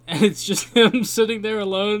him sitting there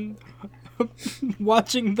alone,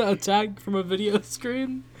 watching the attack from a video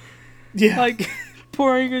screen. Yeah, like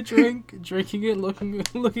pouring a drink, drinking it,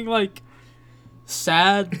 looking like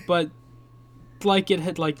sad, but like it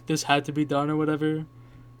had this had to be done or whatever.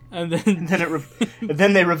 And then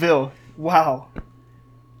then they reveal, wow,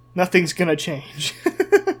 nothing's gonna change.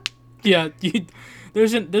 Yeah,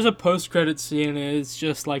 there's a post-credit scene, and it's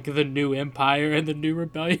just like the new Empire and the new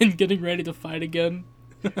Rebellion getting ready to fight again.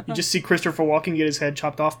 You just see Christopher Walken get his head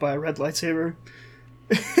chopped off by a red lightsaber.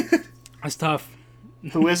 That's tough.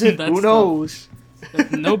 Who is it? Who knows?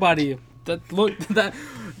 Nobody. I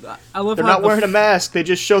love They're how not wearing a mask. They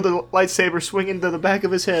just show the lightsaber swinging to the back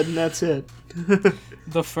of his head, and that's it.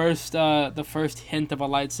 The first hint of a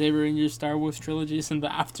lightsaber in your Star Wars trilogy is in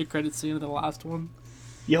the after credit scene of the last one.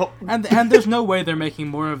 Yep. And there's no way they're making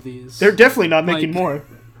more of these. They're definitely not making more.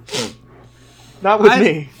 Not with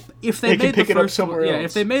me. If they made pick the it up first somewhere one, else.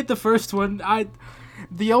 if they made the first one,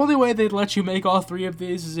 the only way they'd let you make all three of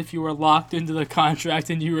these is if you were locked into the contract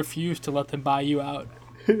and you refused to let them buy you out.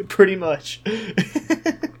 Pretty much.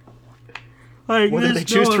 Whether they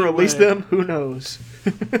choose to release them, who knows?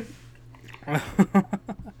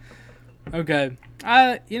 Okay.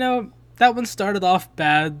 That one started off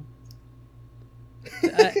bad.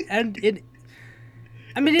 And it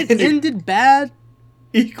ended bad,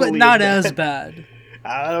 Equally but not as bad.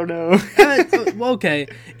 I don't know. Well, okay.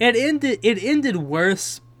 It ended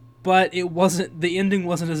worse, but the ending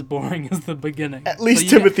wasn't as boring as the beginning. At least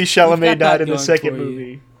Timothée Chalamet died in the second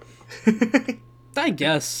movie. I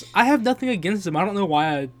guess. I have nothing against him. I don't know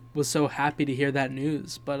why I was so happy to hear that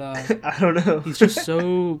news, but I don't know. He's just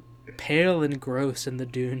so pale and gross in the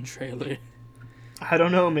Dune trailer. I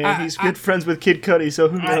don't know, man. He's good friends with Kid Cudi, so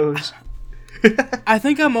who knows? I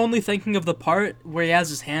think I'm only thinking of the part where he has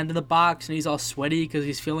his hand in the box and he's all sweaty because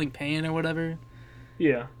he's feeling pain or whatever.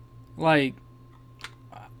 Yeah. Like,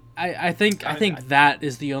 I think that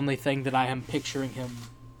is the only thing that I am picturing him.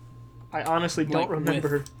 I honestly don't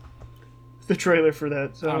remember the trailer for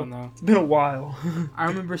that. So I don't know. It's been a while. I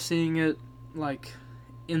remember seeing it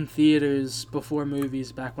in theaters before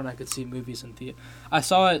movies, back when I could see movies in theater. I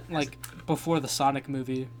saw it before the Sonic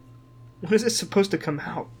movie. When is it supposed to come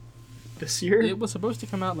out? This year? It was supposed to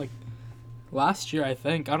come out last year, I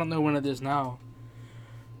think. I don't know when it is now.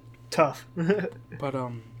 Tough. But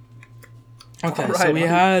okay, right, so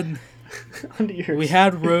we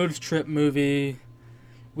had road trip movie,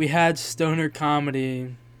 we had stoner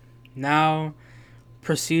comedy, now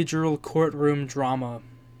procedural courtroom drama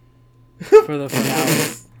for the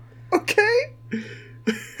finale. Okay.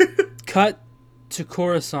 Cut to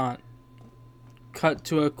Coruscant. Cut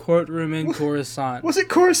to a courtroom in Coruscant. Was it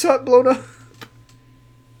Coruscant blown up?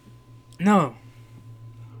 No.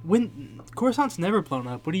 Coruscant's never blown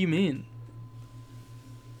up. What do you mean?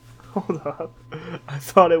 Hold up. I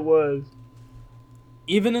thought it was.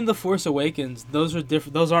 Even in The Force Awakens, those are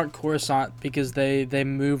different. Those aren't Coruscant because they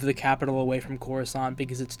moved the capital away from Coruscant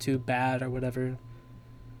because it's too bad or whatever.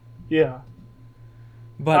 Yeah.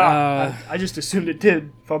 But I just assumed it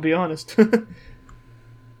did, if I'll be honest.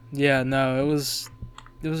 Yeah, no, it was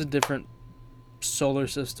a different solar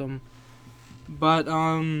system. But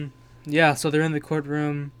yeah, so they're in the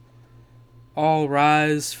courtroom. All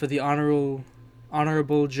rise for the honorable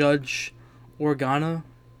Judge Organa.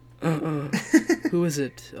 Who is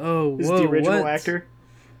it? Oh, is whoa, it the original what? actor?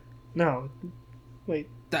 No. Wait.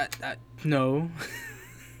 That no.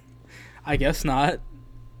 I guess not.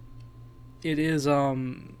 It is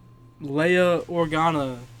Leia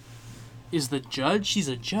Organa is the judge. She's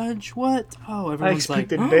a judge. What? Oh, I everyone's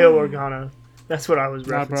expected like Bail Organa. That's what I was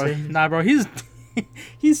referencing. Nah, bro.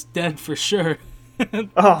 He's dead for sure.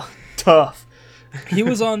 Oh, tough. He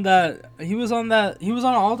was on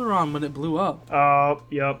Alderaan when it blew up. Oh,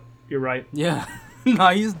 yep. You're right. Yeah.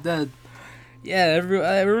 Nah, he's dead. Yeah,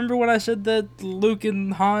 I remember when I said that Luke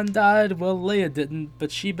and Han died. Well, Leia didn't,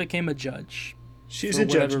 but she became a judge. She's For a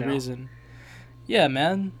judge whatever now. reason. Yeah,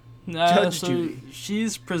 man. Judge So Judy.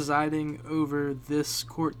 she's presiding over this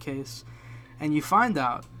court case, and you find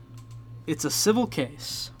out it's a civil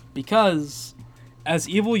case because, as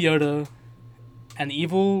evil Yoda and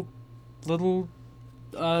evil little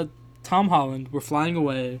Tom Holland were flying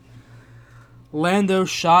away, Lando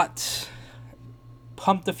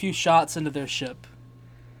pumped a few shots into their ship.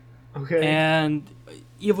 Okay. And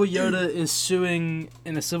evil Yoda is suing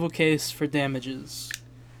in a civil case for damages.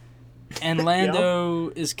 And Lando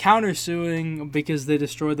is countersuing because they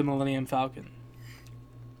destroyed the Millennium Falcon.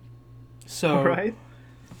 So All right.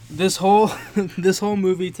 this whole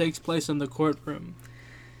movie takes place in the courtroom.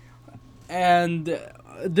 And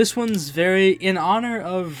this one's very in honor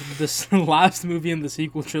of this last movie in the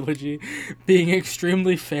sequel trilogy being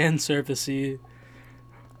extremely fan servicey.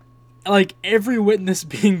 Like, every witness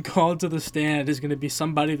being called to the stand is going to be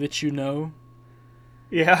somebody that you know.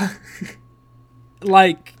 Yeah.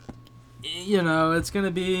 Like, you know, it's going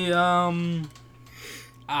to be, I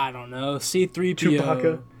don't know, C-3PO.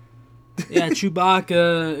 Chewbacca. Yeah,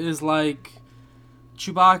 Chewbacca is like,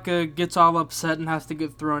 Chewbacca gets all upset and has to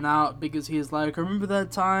get thrown out because he's like, remember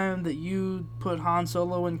that time that you put Han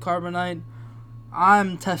Solo in carbonite?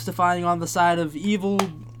 I'm testifying on the side of evil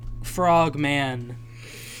Frog Man.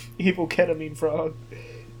 Evil ketamine frog.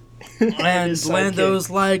 And his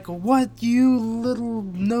Lando's like, what, you little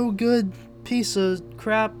no good piece of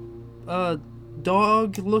crap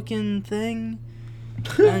dog looking thing?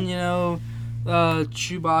 And you know,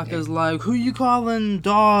 Chewbacca's like, who you calling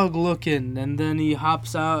dog looking? And then he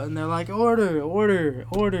hops out and they're like, order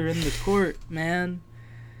in the court, man.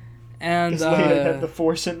 And Does Leia have the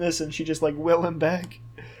Force in this and she just like will him back?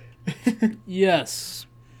 yes.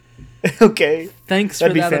 Okay. Thanks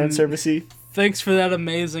That'd for be that. fan servicey. Thanks for that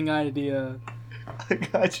amazing idea. I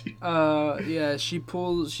got you. Yeah, she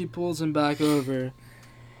pulls him back over.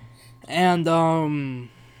 And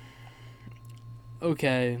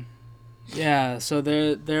okay. Yeah, so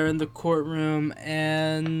they're in the courtroom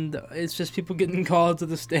and it's just people getting called to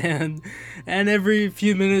the stand, and every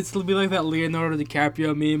few minutes it'll be like that Leonardo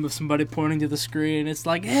DiCaprio meme of somebody pointing to the screen. It's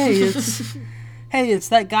like, hey, it's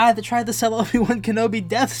that guy that tried to sell Obi-Wan Kenobi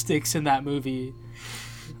death sticks in that movie.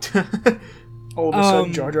 All of a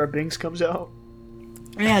sudden, Jar Jar Binks comes out.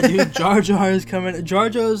 Yeah, dude, Jar Jar is coming. Jar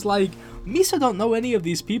Jar's like, Misa don't know any of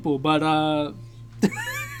these people, but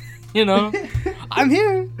you know, I'm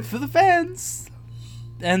here for the fans.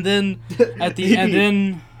 And then at the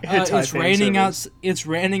it's raining out. It's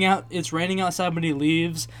raining outside when he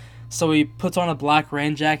leaves. So he puts on a black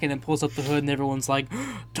rain jacket and pulls up the hood, and everyone's like,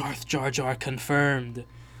 Darth Jar Jar confirmed.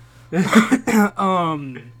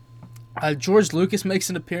 George Lucas makes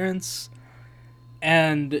an appearance,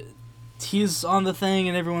 and he's on the thing,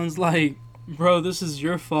 and everyone's like, bro, this is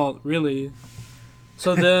your fault, really.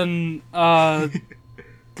 So then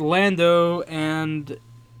Lando and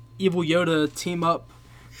Evil Yoda team up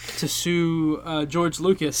to sue George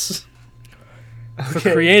Lucas for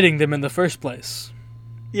creating them in the first place.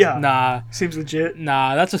 Yeah. Nah. Seems legit.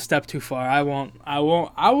 Nah, that's a step too far. I won't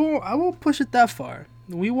push it that far.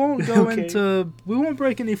 We won't go we won't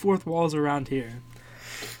break any fourth walls around here.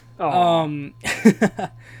 Aww.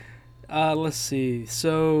 Let's see.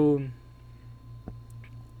 So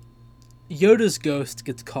Yoda's ghost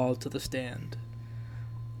gets called to the stand.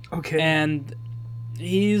 Okay. And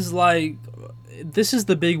he's like, this is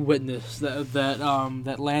the big witness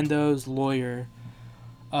that Lando's lawyer,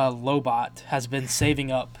 Lobot, has been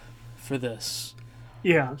saving up for this.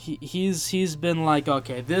 Yeah. He's been like,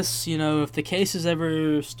 okay, this, you know, if the case is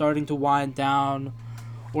ever starting to wind down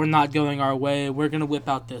or not going our way, we're gonna whip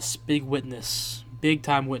out this big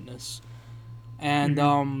time witness.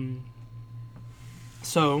 And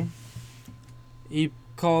so he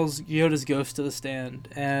calls Yoda's ghost to the stand,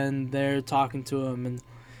 and they're talking to him, and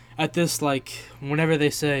at this, like, whenever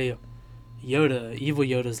they say Yoda, evil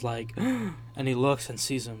Yoda's like, and he looks and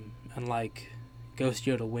sees him, and like, Ghost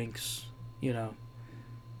Yoda winks, you know.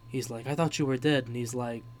 He's like, I thought you were dead, and he's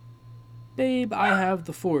like, babe, I have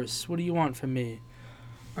the Force, what do you want from me?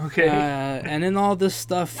 Okay. And in all this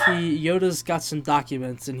stuff, Yoda's got some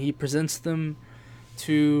documents, and he presents them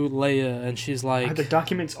to Leia, and she's like, are the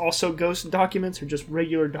documents also ghost documents or just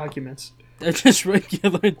regular documents? They're just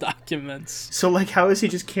regular documents. So, like, how is he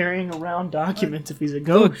just carrying around documents if he's a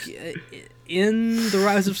ghost? Look, in The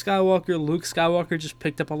Rise of Skywalker, Luke Skywalker just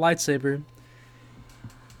picked up a lightsaber.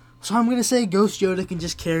 So I'm going to say Ghost Yoda can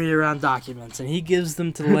just carry around documents, and he gives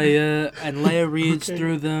them to Leia, and Leia reads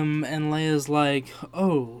through them, and Leia's like,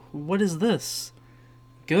 oh, what is this?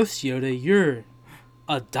 Ghost Yoda, you're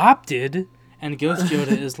adopted? And Ghost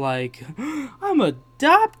Yoda is like, I'm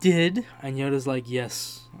adopted? And Yoda's like,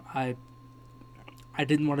 yes, I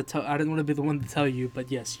didn't want to be the one to tell you, but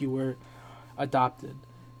yes, you were adopted.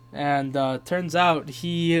 And turns out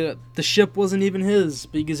the ship wasn't even his,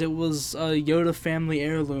 because it was a Yoda family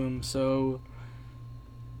heirloom, so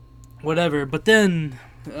whatever. But then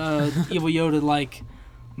evil Yoda like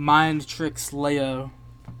mind tricks Leia.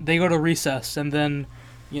 They go to recess, and then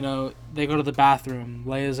they go to the bathroom.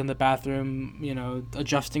 Leia's in the bathroom,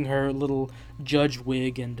 adjusting her little judge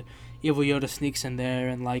wig, and evil Yoda sneaks in there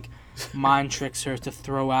and like mind tricks her to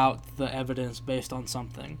throw out the evidence based on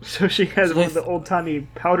something. So she has one of the old-timey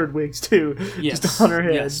powdered wigs too, yes, just on her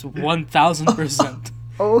head. Yes, 1,000%.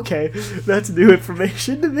 Oh, okay. That's new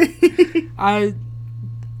information to me. I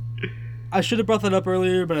should have brought that up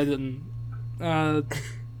earlier, but I didn't.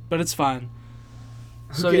 But it's fine.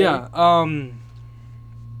 So Okay. yeah,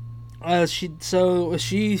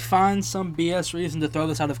 she finds some BS reason to throw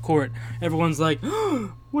this out of court. Everyone's like,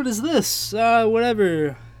 "What is this?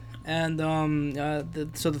 Whatever." And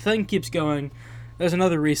so the thing keeps going. There's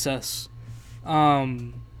another recess.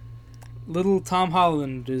 Little Tom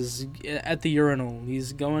Holland is at the urinal.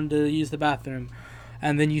 He's going to use the bathroom,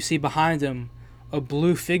 and then you see behind him a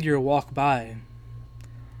blue figure walk by,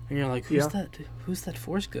 and you're like, "Who's that? Who's that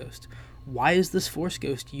Force ghost? Why is this Force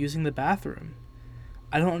ghost using the bathroom?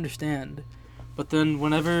 I don't understand." But then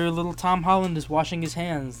whenever little Tom Holland is washing his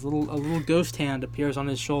hands, a little ghost hand appears on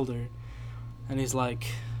his shoulder, and he's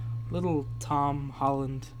like, "Little Tom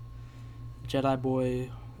Holland, Jedi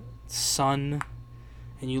boy, son,"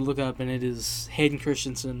 and you look up and it is Hayden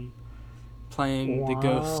Christensen playing the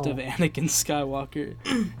ghost of Anakin Skywalker,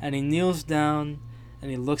 and he kneels down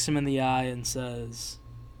and he looks him in the eye and says,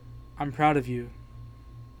 "I'm proud of you."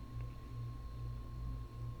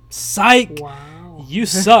 Psych! Wow. You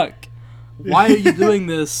suck. Why are you doing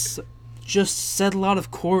this? Just settle out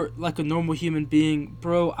of court like a normal human being.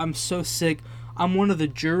 Bro, I'm so sick. I'm one of the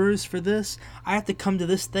jurors for this. I have to come to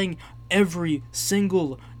this thing every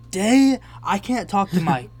single day. I can't talk to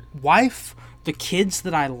my wife, the kids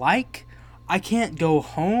that I like. I can't go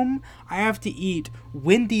home. I have to eat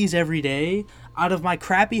Wendy's every day out of my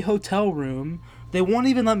crappy hotel room. They won't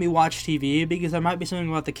even let me watch TV because there might be something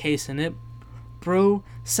about the case in it. Bro,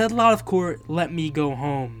 settle out of court, let me go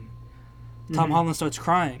home. Tom Holland starts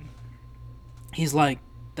crying. He's like,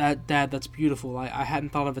 Dad, that's beautiful. I hadn't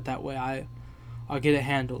thought of it that way. I'll get it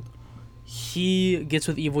handled. He gets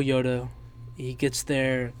with evil Yoda. He gets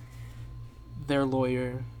their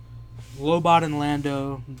lawyer. Lobot and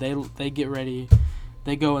Lando, they get ready.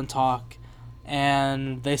 They go and talk.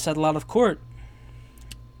 And they settle out of court.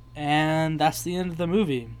 And that's the end of the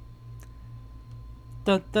movie.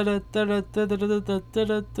 And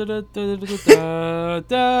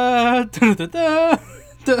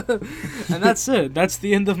that's it. That's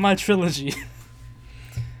the end of my trilogy.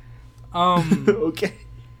 Okay.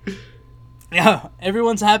 Yeah,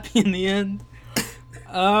 everyone's happy in the end.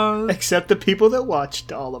 Except the people that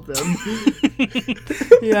watched all of them.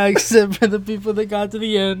 Yeah, except for the people that got to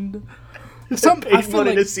the end. I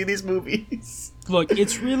wanted to see these movies. Look,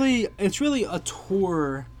 it's really a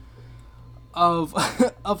tour of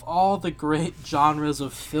all the great genres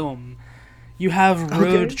of film. You have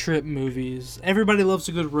road trip movies. Everybody loves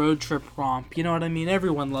a good road trip romp. You know what I mean?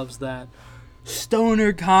 Everyone loves that.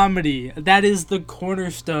 Stoner comedy. That is the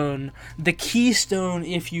cornerstone, the keystone,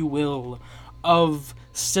 if you will, of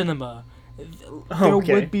cinema. There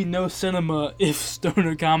would be no cinema if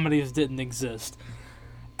stoner comedies didn't exist.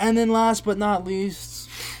 And then last but not least,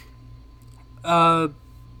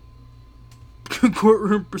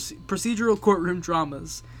 procedural courtroom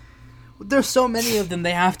dramas. There's so many of them,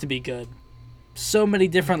 they have to be good. So many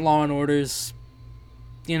different Law and Orders,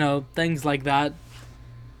 things like that.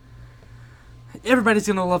 Everybody's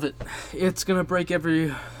gonna love it. It's gonna break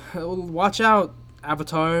every... Watch out,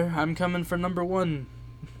 Avatar. I'm coming for number 1.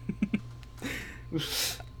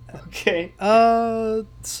 Okay.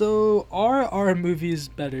 So are our movies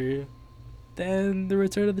better than The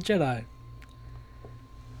Return of the Jedi?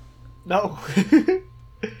 No.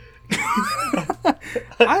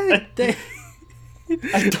 I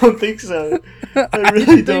don't think so. I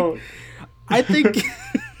really don't. I think...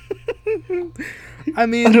 I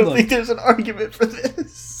mean, I don't look, think there's an argument for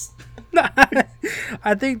this.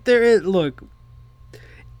 I think there is... Look,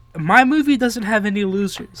 my movie doesn't have any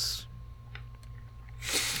losers.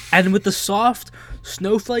 And with the soft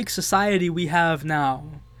snowflake society we have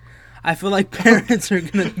now, I feel like parents are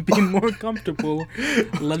going to be more comfortable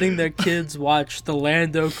letting their kids watch the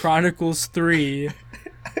Lando Chronicles 3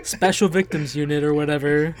 Special Victims Unit or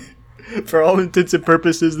whatever For all intents and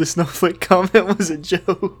purposes, the snowflake comment was a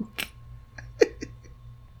joke.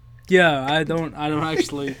 Yeah, I don't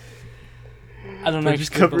actually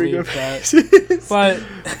Just covering believe our that. faces. But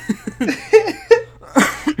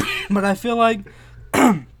but I feel like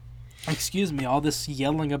excuse me, all this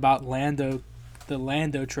yelling about the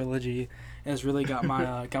Lando trilogy has really got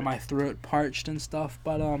my throat parched and stuff.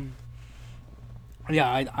 But yeah,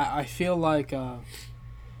 I feel like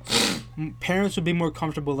parents would be more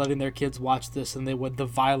comfortable letting their kids watch this than they would the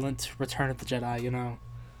violent Return of the Jedi. You know,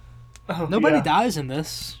 Oh, nobody yeah. dies in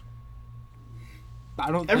this. I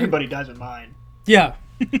don't. Everybody dies in mine. Yeah,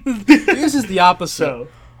 this is the opposite. So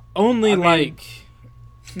Only I mean, like.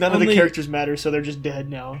 none of Only- the characters matter, so they're just dead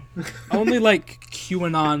now. Only like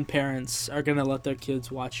QAnon parents are gonna let their kids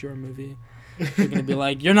watch your movie. They're gonna be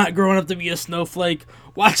like, "You're not growing up to be a snowflake.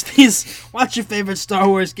 Watch your favorite Star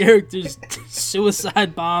Wars characters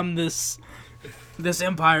suicide bomb this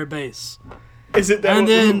Empire base, Is it that And what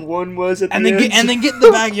then- one was at and the then end? get in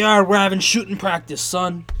the backyard. We're having shooting practice,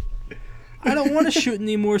 son. I don't want to shoot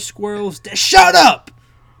any more squirrels. Shut up.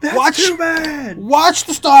 That's too bad. Watch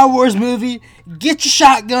the Star Wars movie. Get your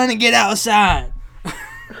shotgun and get outside.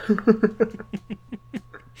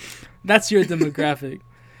 That's your demographic.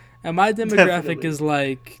 And my demographic Definitely. is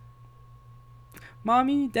like,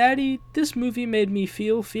 Mommy, Daddy, this movie made me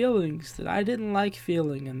feel feelings that I didn't like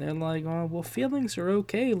feeling. And they're like, oh, well, feelings are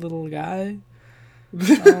okay, little guy.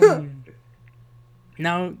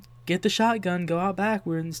 Now, get the shotgun, go out back.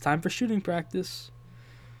 It's time for shooting practice.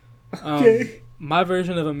 Okay. My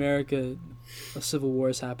version of America, a civil war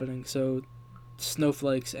is happening, so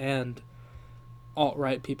snowflakes and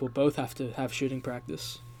alt-right people both have to have shooting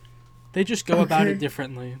practice. They just go about Okay. it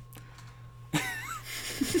differently.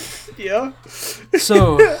 Yeah.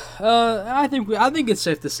 So, I think it's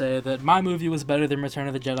safe to say that my movie was better than Return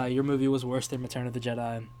of the Jedi. Your movie was worse than Return of the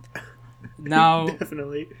Jedi. Now,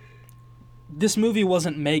 Definitely. this movie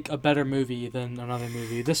wasn't make a better movie than another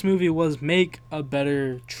movie. This movie was make a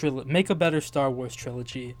better Star Wars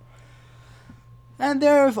trilogy. And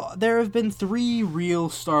there have been 3 real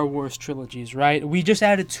Star Wars trilogies, right? We just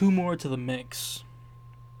added 2 more to the mix.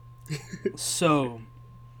 So,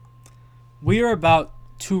 we are about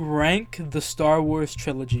to rank the Star Wars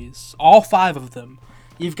trilogies, all 5 of them.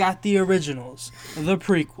 You've got the originals, the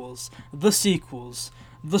prequels, the sequels,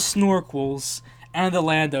 the snorquels, and the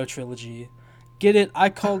Lando trilogy. Get it? I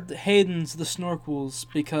called Hayden's the snorquels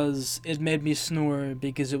because it made me snore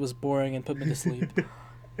because it was boring and put me to sleep.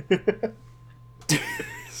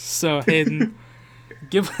 So, Hayden,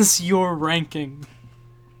 give us your ranking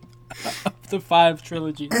of the 5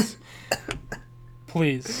 trilogies.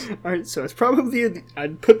 Please. Alright, so it's probably...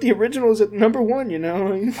 I'd put the originals at number 1, you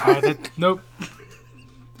know? Nope.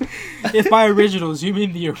 If by originals you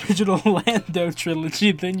mean the original Lando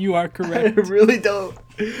trilogy, then you are I correct. really don't.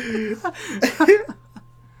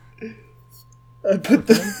 I put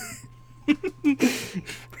the...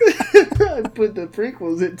 I put the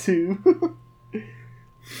prequels at 2.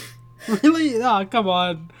 Really? Oh, come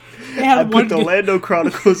on. They I had one put the good- Lando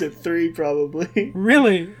Chronicles at 3, probably.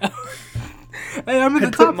 Really? Hey, I'm in I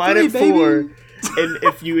the put top mine 3, at baby. 4. And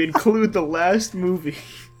if you include the last movie,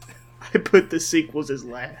 I put the sequels as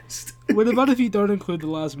last. What about if you don't include the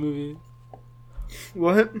last movie?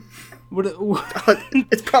 What? What?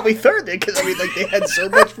 It's probably third then, because I mean, like, they had so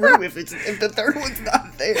much room. If the third one's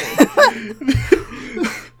not there,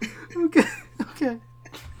 Okay.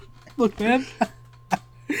 Look, man.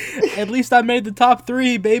 At least I made the top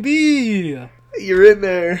 3, baby. you're in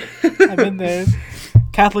there. I'm in there.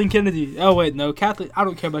 Kathleen Kennedy. Oh wait, no, Kathleen. I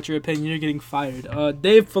don't care about your opinion. You're getting fired.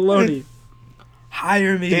 Dave Filoni.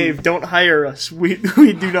 Hire me. Dave, don't hire us. We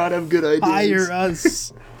do not have good ideas. Hire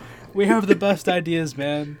us. We have the best ideas,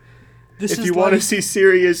 man. This If is you want to like- see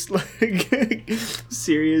serious, like,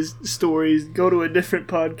 serious stories, go to a different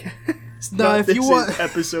podcast. No, Not if you this want-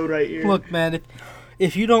 episode right here. Look, man,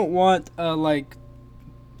 if you don't want like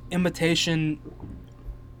imitation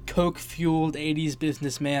coke fueled 80s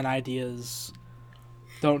businessman ideas,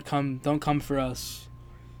 don't come for us.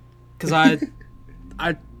 Cuz I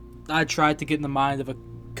tried to get in the mind of a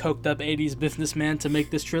coked up 80s businessman to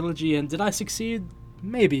make this trilogy, and did I succeed?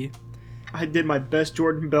 Maybe. I did my best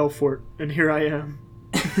Jordan Belfort, and here I am.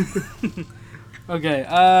 Okay,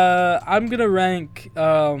 I'm gonna rank.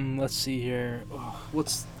 Let's see here. Oh,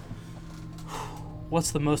 what's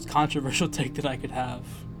the most controversial take that I could have?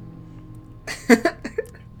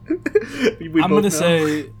 We I'm both gonna know.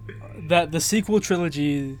 say that the sequel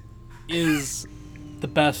trilogy is the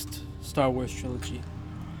best Star Wars trilogy,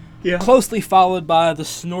 Yeah. closely followed by the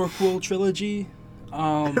Snorquel trilogy.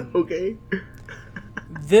 Okay.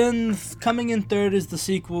 Then coming in third is the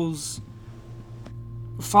sequels,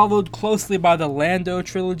 followed closely by the Lando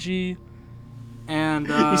trilogy, and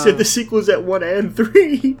He said the sequels at 1 and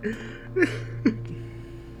 3.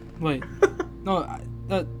 Wait, no,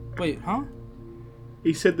 wait, huh?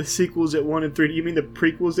 He said the sequels at 1 and 3. Do you mean the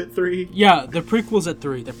prequels at 3? Yeah, the prequels at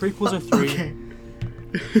 3. The prequels are 3. Okay.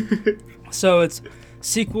 So it's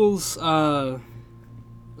sequels,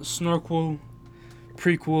 Snorkel,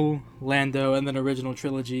 prequel, Lando, and then original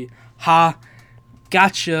trilogy. Ha!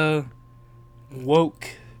 Gotcha! Woke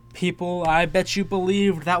people. I bet you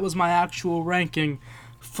believed that was my actual ranking.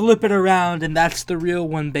 Flip it around, and that's the real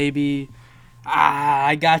one, baby. Ah,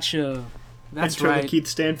 I gotcha. That's Enter right. the Keith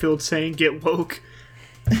Stanfield saying, "Get woke."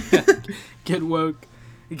 Get woke.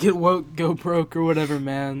 Get woke, go broke, or whatever,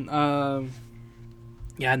 man.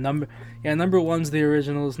 Number one's the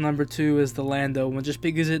originals. Number 2 is the Lando one, just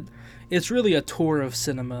because it's really a tour of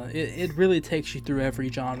cinema. It really takes you through every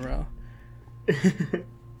genre.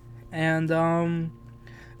 And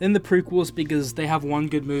then the prequels, because they have one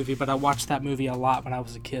good movie, but I watched that movie a lot when I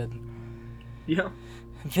was a kid. Yeah.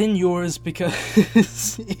 Then yours,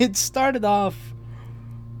 because it started off.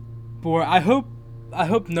 Boy, I hope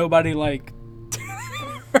nobody like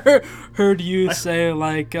heard you say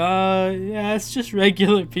like, yeah, it's just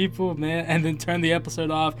regular people, man, and then turn the episode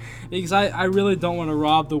off, because I really don't want to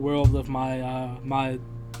rob the world of my my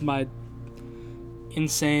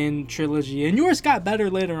insane trilogy. And yours got better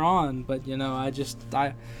later on, but yours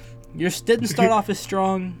didn't start off as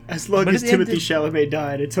strong. As long as Timothée Chalamet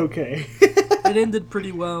died, it's okay. It ended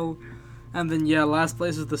pretty well. And then, last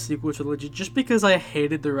place is the sequel trilogy, just because I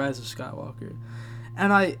hated The Rise of Skywalker.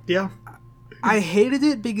 And I hated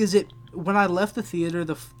it because when I left the theater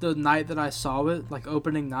the night that I saw it, like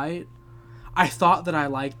opening night, I thought that I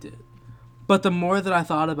liked it. But the more that I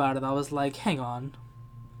thought about it, I was like, hang on.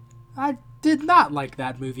 I did not like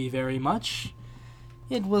that movie very much.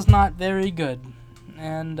 It was not very good.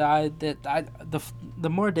 And the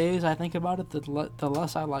more days I think about it, the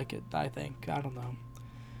less I like it, I think. I don't know.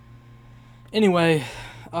 Anyway,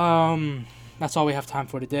 that's all we have time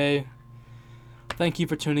for today. Thank you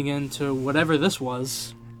for tuning in to whatever this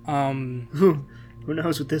was. Who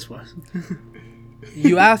knows what this was?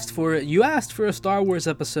 You asked for it. You asked for a Star Wars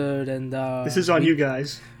episode, and this is on you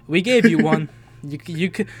guys. We gave you one. You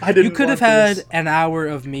could have had an hour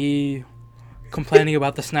of me complaining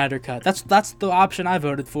about the Snyder Cut. That's the option I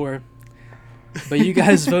voted for. But you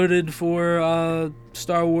guys voted for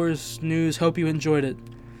Star Wars news. Hope you enjoyed it.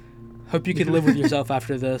 Hope you can live with yourself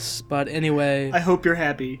after this. But anyway, I hope you're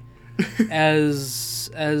happy.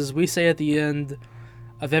 as we say at the end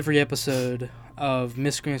of every episode of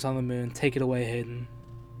Miscreants on the Moon, take it away, Hayden.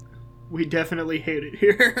 We definitely hate it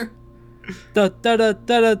here. We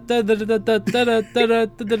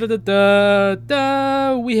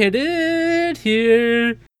hate it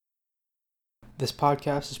here. This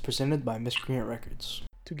podcast is presented by Miscreant Records.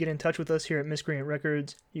 To get in touch with us here at Miscreant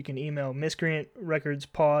Records, you can email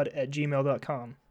miscreantrecordspod@gmail.com.